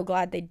honestly so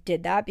glad they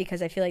did that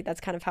because I feel like that's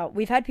kind of how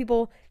we've had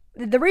people.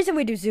 The reason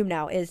we do Zoom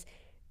now is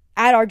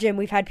at our gym,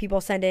 we've had people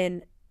send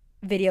in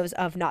videos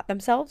of not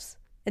themselves.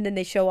 And then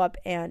they show up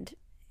and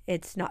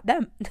it's not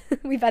them.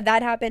 We've had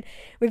that happen.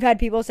 We've had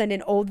people send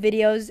in old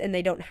videos and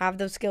they don't have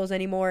those skills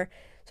anymore.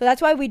 So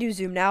that's why we do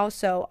Zoom now.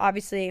 So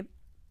obviously,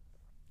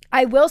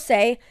 I will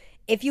say,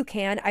 if you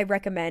can, I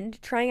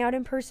recommend trying out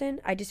in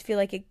person. I just feel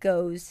like it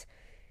goes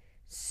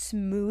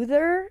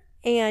smoother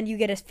and you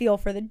get a feel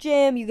for the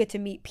gym. You get to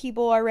meet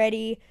people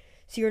already.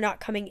 So you're not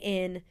coming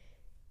in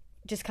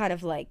just kind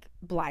of like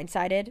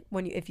blindsided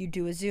if you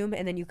do a Zoom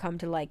and then you come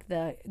to like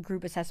the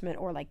group assessment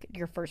or like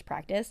your first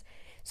practice.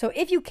 So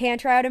if you can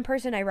try out in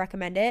person, I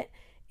recommend it.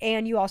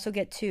 And you also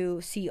get to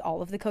see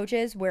all of the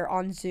coaches, where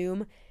on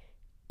Zoom,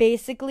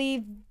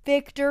 basically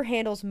Victor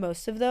handles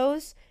most of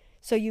those.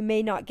 So you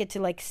may not get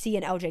to like see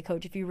an LJ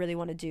coach if you really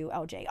want to do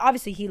LJ.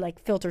 Obviously he like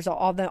filters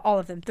all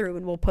of them through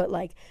and will put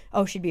like,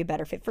 oh, she'd be a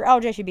better fit for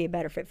LJ, she'd be a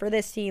better fit for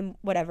this team,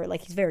 whatever.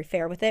 Like, he's very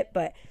fair with it,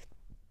 but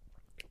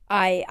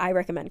I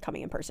recommend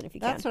coming in person if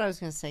you can. That's what I was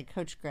going to say.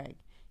 Coach Greg,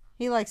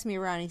 he likes me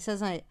around. He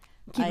says I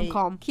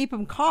keep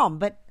him calm,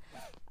 but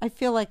I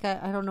feel like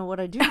I don't know what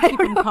I do to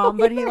keep him calm,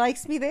 but he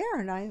likes me there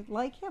and I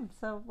like him,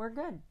 so we're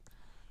good.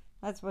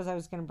 That's what I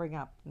was going to bring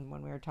up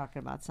when we were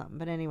talking about something.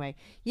 But anyway,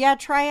 yeah,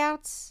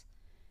 tryouts,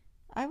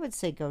 I would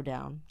say go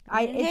down.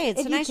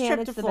 It's a nice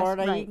trip to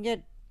Florida. Right. You can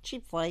get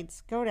cheap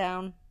flights. Go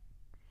down,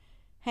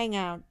 hang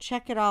out,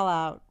 check it all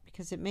out,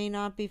 because it may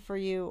not be for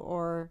you,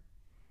 or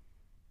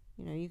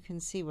you can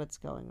see what's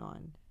going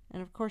on.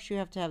 And of course you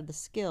have to have the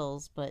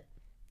skills, but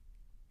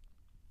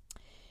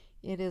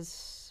it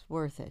is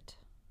worth it.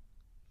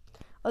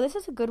 Oh, this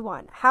is a good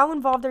one. How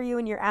involved are you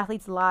in your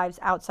athletes' lives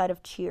outside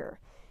of cheer?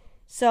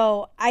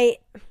 So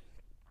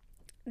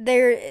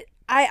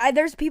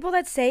there's people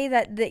that say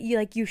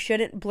that you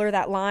shouldn't blur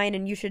that line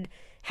and you should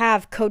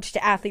have coach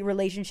to athlete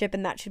relationship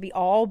and that should be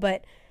all,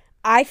 but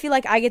I feel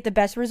like I get the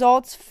best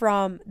results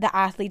from the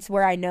athletes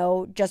where I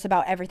know just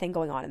about everything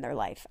going on in their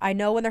life. I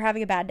know when they're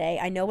having a bad day.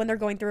 I know when they're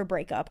going through a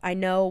breakup. I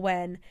know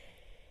when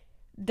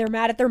they're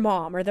mad at their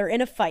mom or they're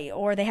in a fight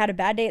or they had a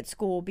bad day at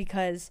school,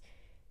 because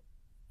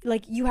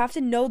like, you have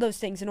to know those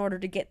things in order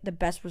to get the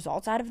best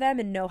results out of them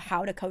and know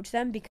how to coach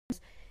them.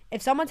 Because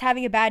if someone's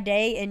having a bad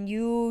day and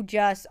you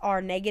just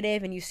are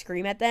negative and you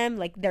scream at them,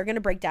 like, they're going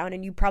to break down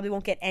and you probably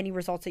won't get any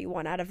results that you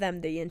want out of them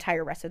the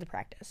entire rest of the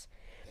practice.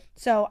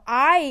 So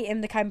I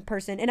am the kind of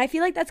person, and I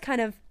feel like that's kind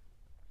of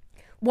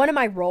one of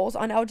my roles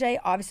on LJ,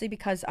 obviously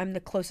because I'm the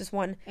closest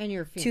one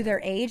to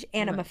their age,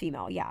 and right. I'm a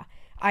female, yeah.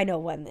 I know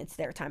when it's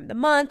their time of the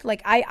month.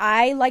 Like,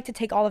 I like to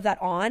take all of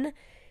that on.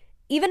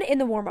 Even in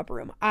the warm-up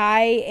room,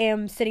 I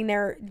am sitting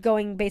there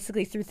going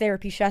basically through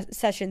therapy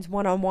sessions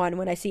one-on-one.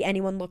 When I see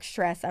anyone look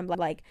stressed, I'm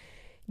like,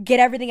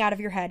 get everything out of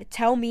your head.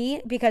 Tell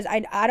me, because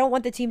I don't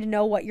want the team to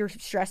know what you're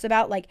stressed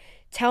about. Like,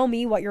 tell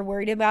me what you're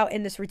worried about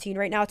in this routine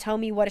right now. Tell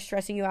me what is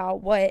stressing you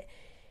out. What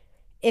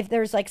if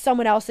there's like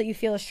someone else that you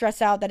feel is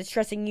stressed out that is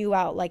stressing you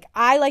out. Like,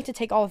 I like to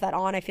take all of that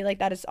on. I feel like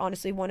that is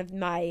honestly one of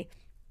my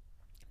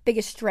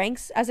biggest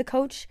strengths as a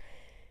coach,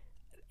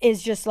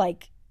 is just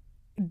like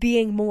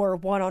being more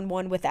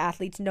one-on-one with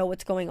athletes, know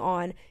what's going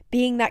on,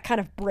 being that kind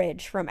of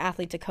bridge from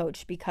athlete to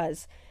coach,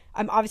 because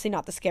I'm obviously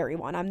not the scary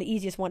one. I'm the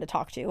easiest one to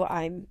talk to.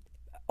 I'm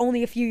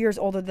only a few years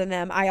older than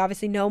them. I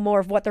obviously know more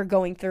of what they're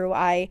going through.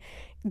 I,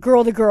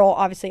 girl to girl,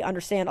 obviously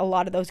understand a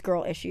lot of those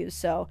girl issues.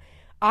 So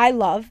I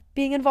love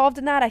being involved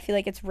in that. I feel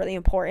like it's really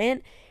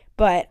important.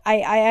 But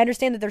I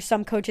understand that there's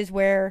some coaches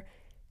where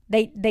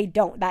they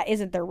don't. That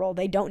isn't their role.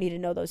 They don't need to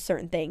know those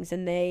certain things.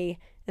 And they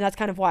And that's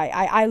kind of why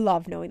I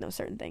love knowing those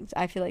certain things.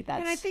 I feel like that's...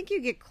 And I think you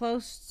get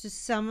close to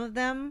some of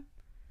them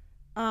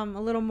a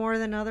little more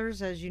than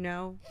others, as you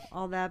know,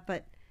 all that.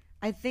 But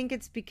I think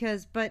it's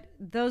because... But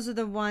those are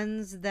the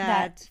ones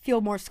that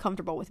feel more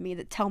comfortable with me,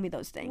 that tell me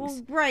those things.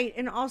 Well, right.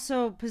 And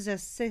also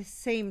possess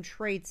same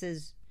traits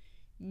as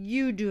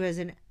you do as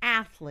an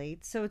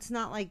athlete. So it's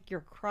not like you're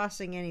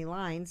crossing any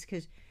lines,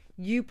 because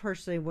you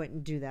personally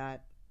wouldn't do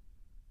that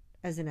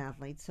as an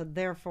athlete. So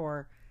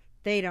therefore,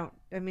 they don't...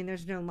 I mean,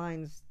 there's no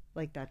lines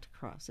like that to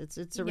cross.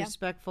 It's a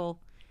respectful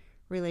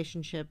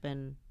relationship,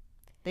 and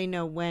they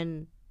know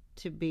when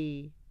to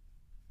be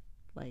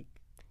like...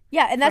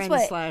 Yeah, and that's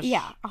what...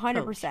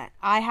 100%. Coach.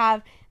 I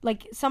have,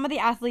 like, some of the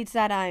athletes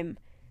that I'm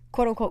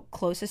quote-unquote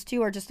closest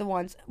to are just the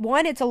ones...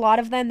 One, it's a lot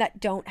of them that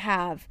don't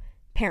have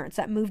parents,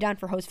 that move down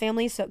for host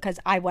families, so because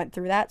I went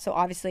through that, so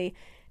obviously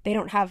they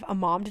don't have a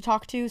mom to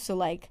talk to, so,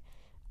 like,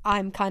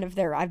 I'm kind of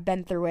there. I've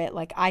been through it.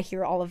 Like, I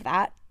hear all of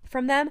that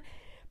from them.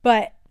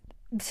 But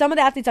some of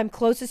the athletes I'm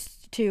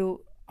closest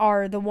to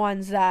are the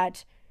ones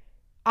that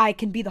I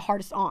can be the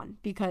hardest on,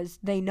 because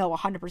they know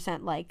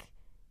 100%, like...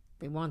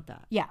 They want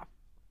that. Yeah.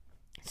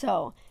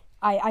 So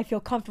I feel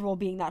comfortable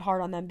being that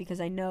hard on them,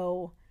 because I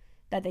know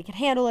that they can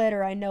handle it,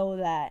 or I know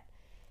that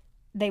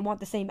they want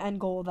the same end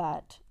goal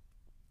that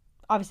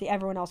obviously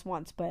everyone else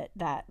wants, but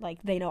that,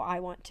 like, they know I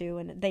want to.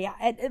 And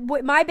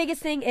my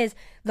biggest thing is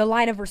the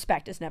line of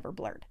respect is never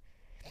blurred.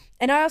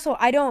 And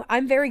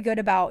I'm very good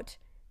about,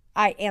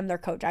 I am their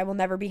coach. I will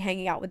never be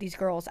hanging out with these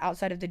girls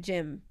outside of the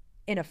gym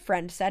in a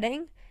friend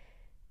setting,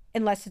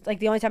 unless it's like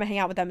the only time I hang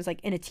out with them is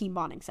like in a team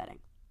bonding setting.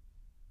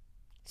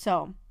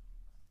 So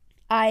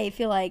I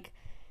feel like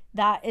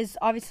that is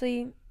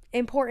obviously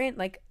important.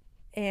 Like,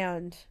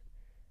 and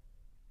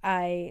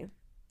I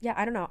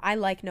don't know. I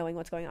like knowing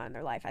what's going on in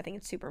their life. I think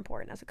it's super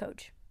important as a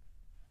coach.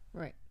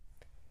 Right.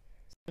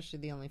 Especially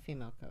the only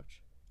female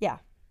coach. Yeah.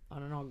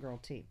 On an all-girl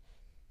team.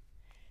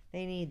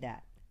 They need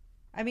that.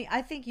 I mean,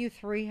 I think you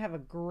three have a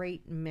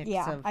great mix of...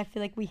 Yeah, I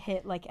feel like we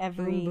hit like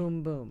every... Boom,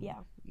 boom, boom. Yeah.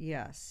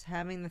 Yes.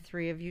 Having the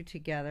three of you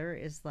together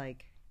is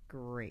like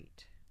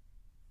great.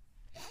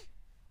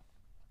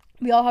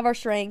 We all have our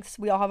strengths.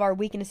 We all have our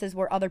weaknesses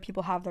where other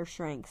people have their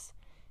strengths.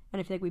 And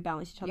I feel like we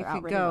balance each other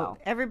out really well.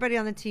 Everybody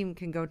on the team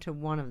can go to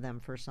one of them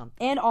for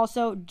something. And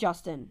also,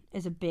 Justin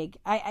is a big...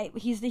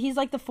 He's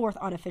like the fourth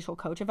unofficial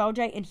coach of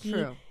LJ. And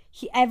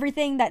he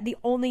everything that the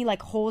only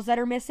like holes that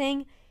are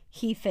missing,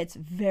 he fits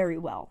very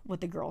well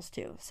with the girls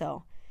too.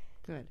 So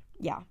good.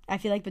 Yeah, I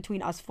feel like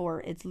between us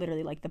four, it's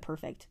literally like the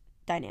perfect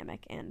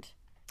dynamic. And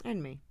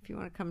me, if you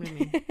want to come to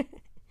me.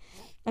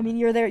 I mean,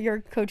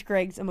 you're Coach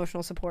Greg's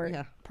emotional support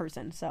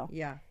person. So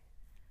yeah.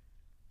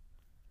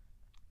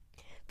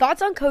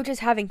 Thoughts on coaches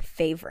having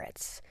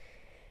favorites.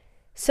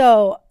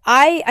 So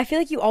I feel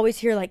like you always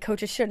hear like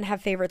coaches shouldn't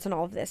have favorites and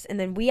all of this. And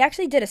then we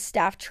actually did a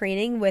staff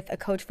training with a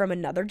coach from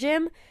another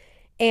gym,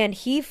 and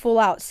he full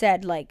out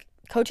said like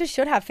coaches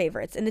should have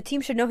favorites, and the team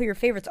should know who your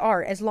favorites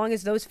are, as long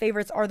as those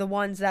favorites are the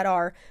ones that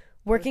are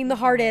working the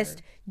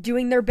hardest,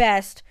 doing their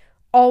best,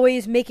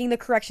 always making the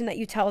correction that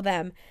you tell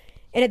them.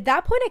 And at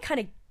that point I kind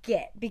of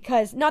get,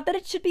 because not that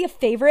it should be a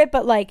favorite,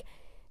 but like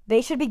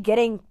they should be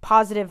getting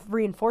positive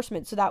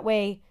reinforcement, so that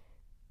way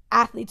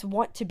athletes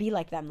want to be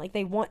like them. Like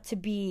they want to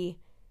be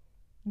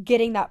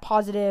getting that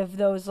positive,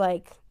 those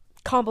like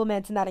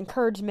compliments and that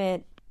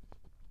encouragement.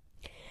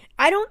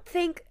 I don't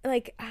think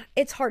like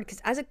it's hard,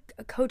 because as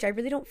a coach I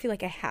really don't feel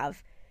like I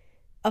have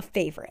a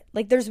favorite.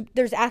 Like there's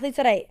athletes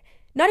that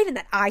not even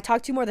that I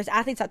talk to more, there's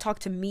athletes that talk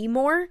to me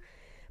more,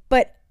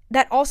 but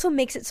that also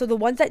makes it so the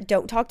ones that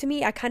don't talk to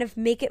me, I kind of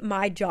make it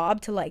my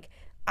job to like,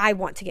 I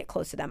want to get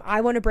close to them.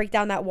 I want to break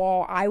down that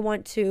wall. I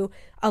want to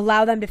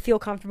allow them to feel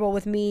comfortable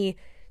with me,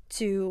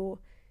 to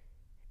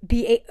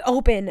be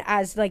open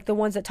as like the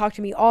ones that talk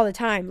to me all the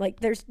time. Like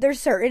there's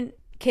certain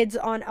kids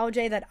on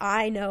LJ that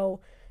I know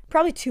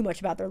probably too much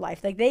about their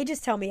life. Like they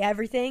just tell me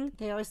everything.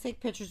 They always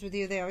take pictures with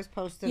you. They always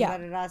post them.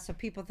 Yeah. So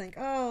people think,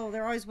 oh,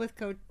 they're always with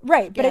Coach.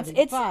 Right, but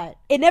Gabi.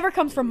 it never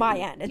comes from my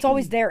end. It's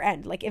always their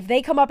end. Like if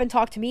they come up and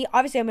talk to me,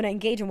 obviously I'm going to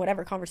engage in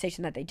whatever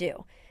conversation that they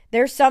do.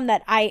 There's some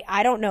that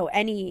I don't know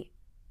any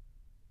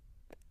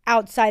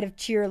outside of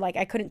cheer. Like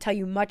I couldn't tell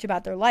you much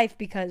about their life,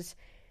 because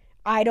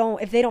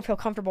if they don't feel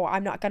comfortable,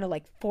 I'm not going to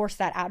like force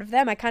that out of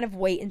them. I kind of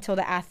wait until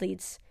the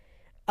athletes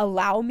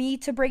allow me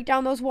to break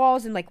down those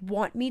walls and like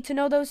want me to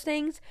know those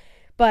things.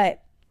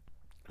 But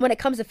when it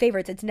comes to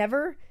favorites, it's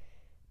never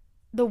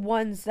the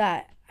ones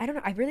that, I don't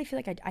know, I really feel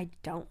like I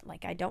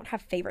don't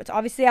have favorites.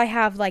 Obviously I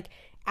have like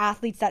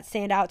athletes that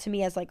stand out to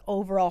me as like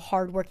overall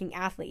hardworking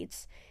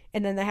athletes,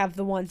 and then I have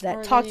the ones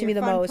that talk to me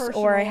the most,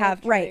 or I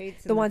have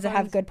the ones that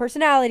have good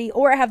personality,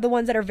 or I have the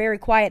ones that are very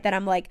quiet that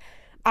I'm like,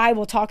 I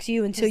will talk to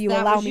you until you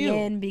allow me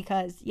in,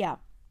 because yeah.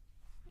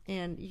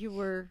 And you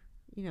were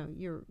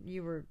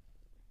you were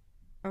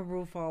a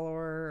rule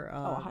follower,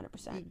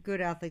 100%.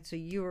 Good athlete, so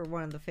you were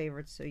one of the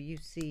favorites, so you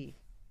see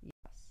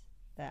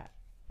that.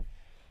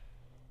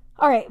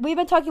 All right, we've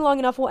been talking long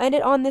enough. We'll end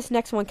it on this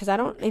next one, because I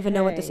don't even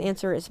know what this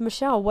answer is.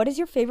 Michelle, what is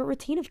your favorite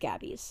routine of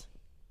Gabi's?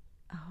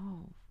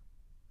 Oh,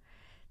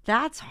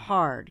 That's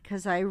hard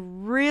because I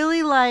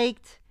really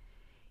liked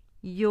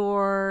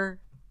your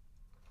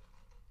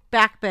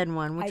backbend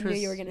one, which I knew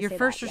was you were gonna your say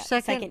first that. or Yeah,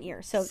 second? second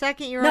year. So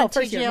second year no, on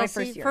first TGLC? year, my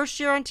first year. First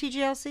year on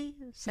TGLC?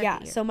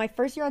 Second year. So my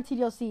first year on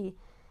TGLC,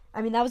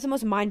 I mean, that was the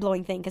most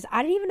mind-blowing thing because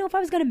I didn't even know if I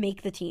was going to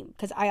make the team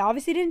because I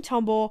obviously didn't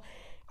tumble.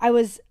 I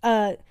was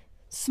a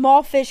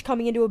small fish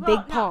coming into a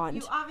big pond.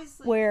 You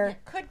obviously where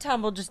could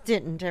tumble, just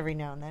didn't every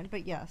now and then,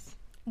 but yes.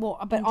 Well,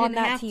 but You on didn't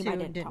that have team, to, I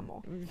didn't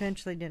tumble.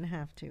 Eventually didn't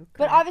have to.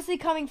 But obviously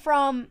coming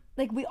from,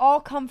 like, we all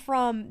come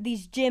from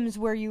these gyms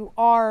where you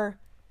are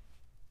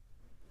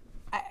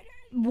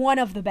one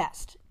of the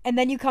best. And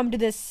then you come to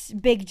this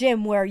big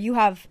gym where you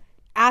have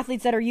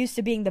athletes that are used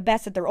to being the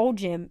best at their old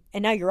gym,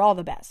 and now you're all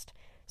the best.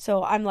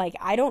 So I'm like,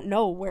 I don't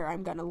know where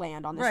I'm going to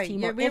land on this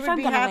team. Yeah, or we if would I'm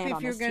be going to happy land if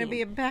on you're this going to team.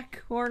 be a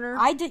back corner.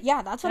 I did,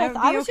 yeah, that's what I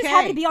thought. I was just okay.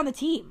 happy to be on the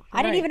team.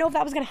 I didn't Right. even know if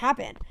that was going to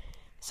happen.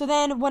 So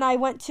then when I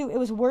went to, it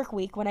was work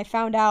week, when I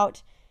found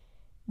out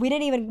we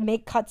didn't even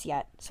make cuts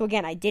yet. So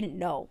again, I didn't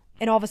know.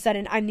 And all of a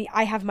sudden,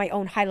 I have my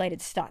own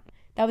highlighted stunt.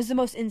 That was the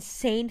most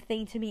insane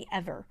thing to me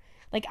ever.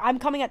 Like, I'm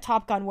coming at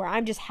Top Gun where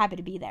I'm just happy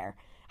to be there.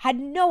 Had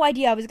no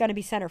idea I was going to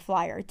be center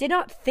flyer. Did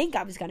not think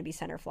I was going to be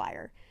center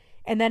flyer.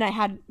 And then I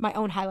had my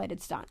own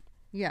highlighted stunt.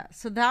 Yeah,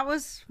 so that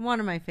was one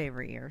of my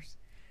favorite years.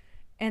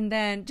 And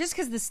then, just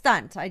because the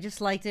stunt, I just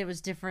liked it. It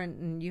was different,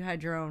 and you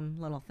had your own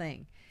little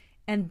thing.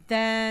 And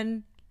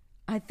then,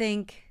 I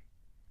think,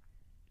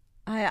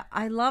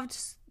 I loved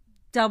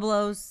Double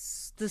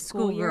O's The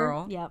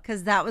Schoolgirl. Yeah.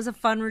 Because that was a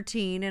fun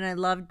routine, and I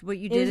loved what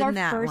you did in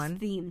that It was our one. first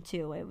theme,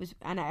 too. It was,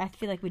 and I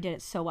feel like we did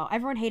it so well.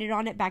 Everyone hated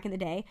on it back in the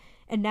day,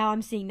 and now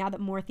I'm seeing, now that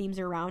more themes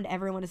are around,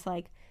 everyone is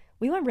like,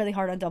 we went really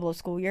hard on Double O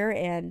School Year,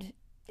 and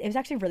it was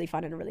actually really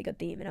fun and a really good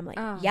theme. And I'm like,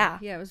 yeah.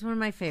 Yeah, it was one of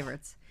my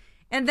favorites.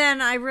 And then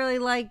I really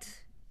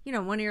liked,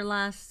 one of your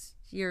last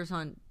years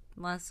on,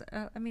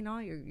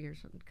 all your years,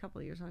 a couple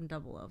of years on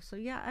Double O. So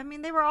yeah, I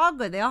mean, they were all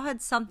good. They all had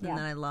something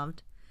that I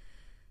loved.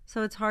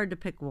 So it's hard to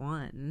pick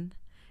one.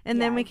 And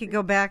then we could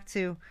go back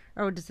to,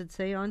 does it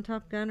say on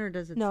Top Gun or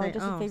does it say? No,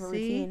 just a favorite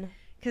routine.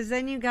 Because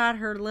then you got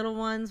her little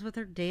ones with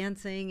her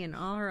dancing and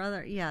all her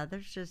other,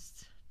 there's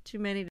just too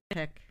many to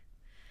pick.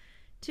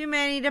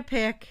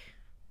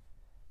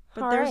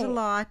 But there's a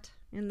lot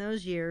in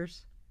those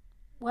years.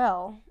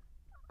 Well,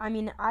 I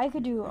mean, I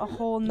could do a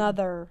whole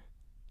nother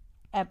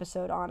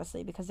episode,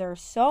 honestly, because there are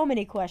so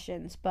many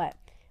questions. But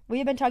we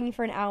have been talking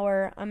for an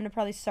hour. I'm going to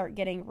probably start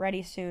getting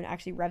ready soon.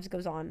 Actually, Revs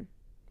goes on.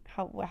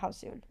 How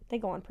soon? They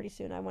go on pretty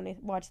soon. I want to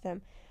watch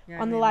them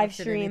on the live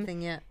stream.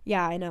 Yet.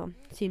 Yeah, I know.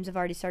 Teams have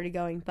already started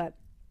going. But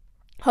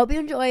hope you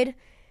enjoyed.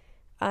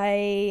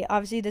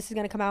 Obviously this is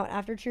going to come out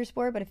after Cheer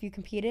Sport, but if you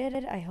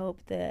competed, I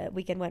hope the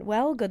weekend went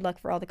well. Good luck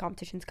for all the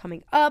competitions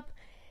coming up,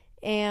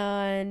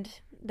 and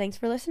thanks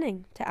for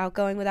listening to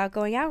Outgoing Without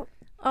Going Out.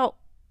 Oh,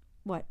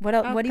 what do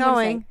you want to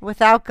say?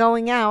 Without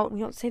going out.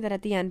 We don't say that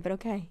at the end, but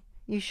okay.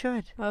 You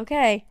should.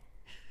 Okay.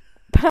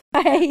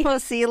 Bye. We'll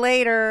see you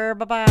later.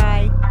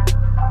 Bye-bye.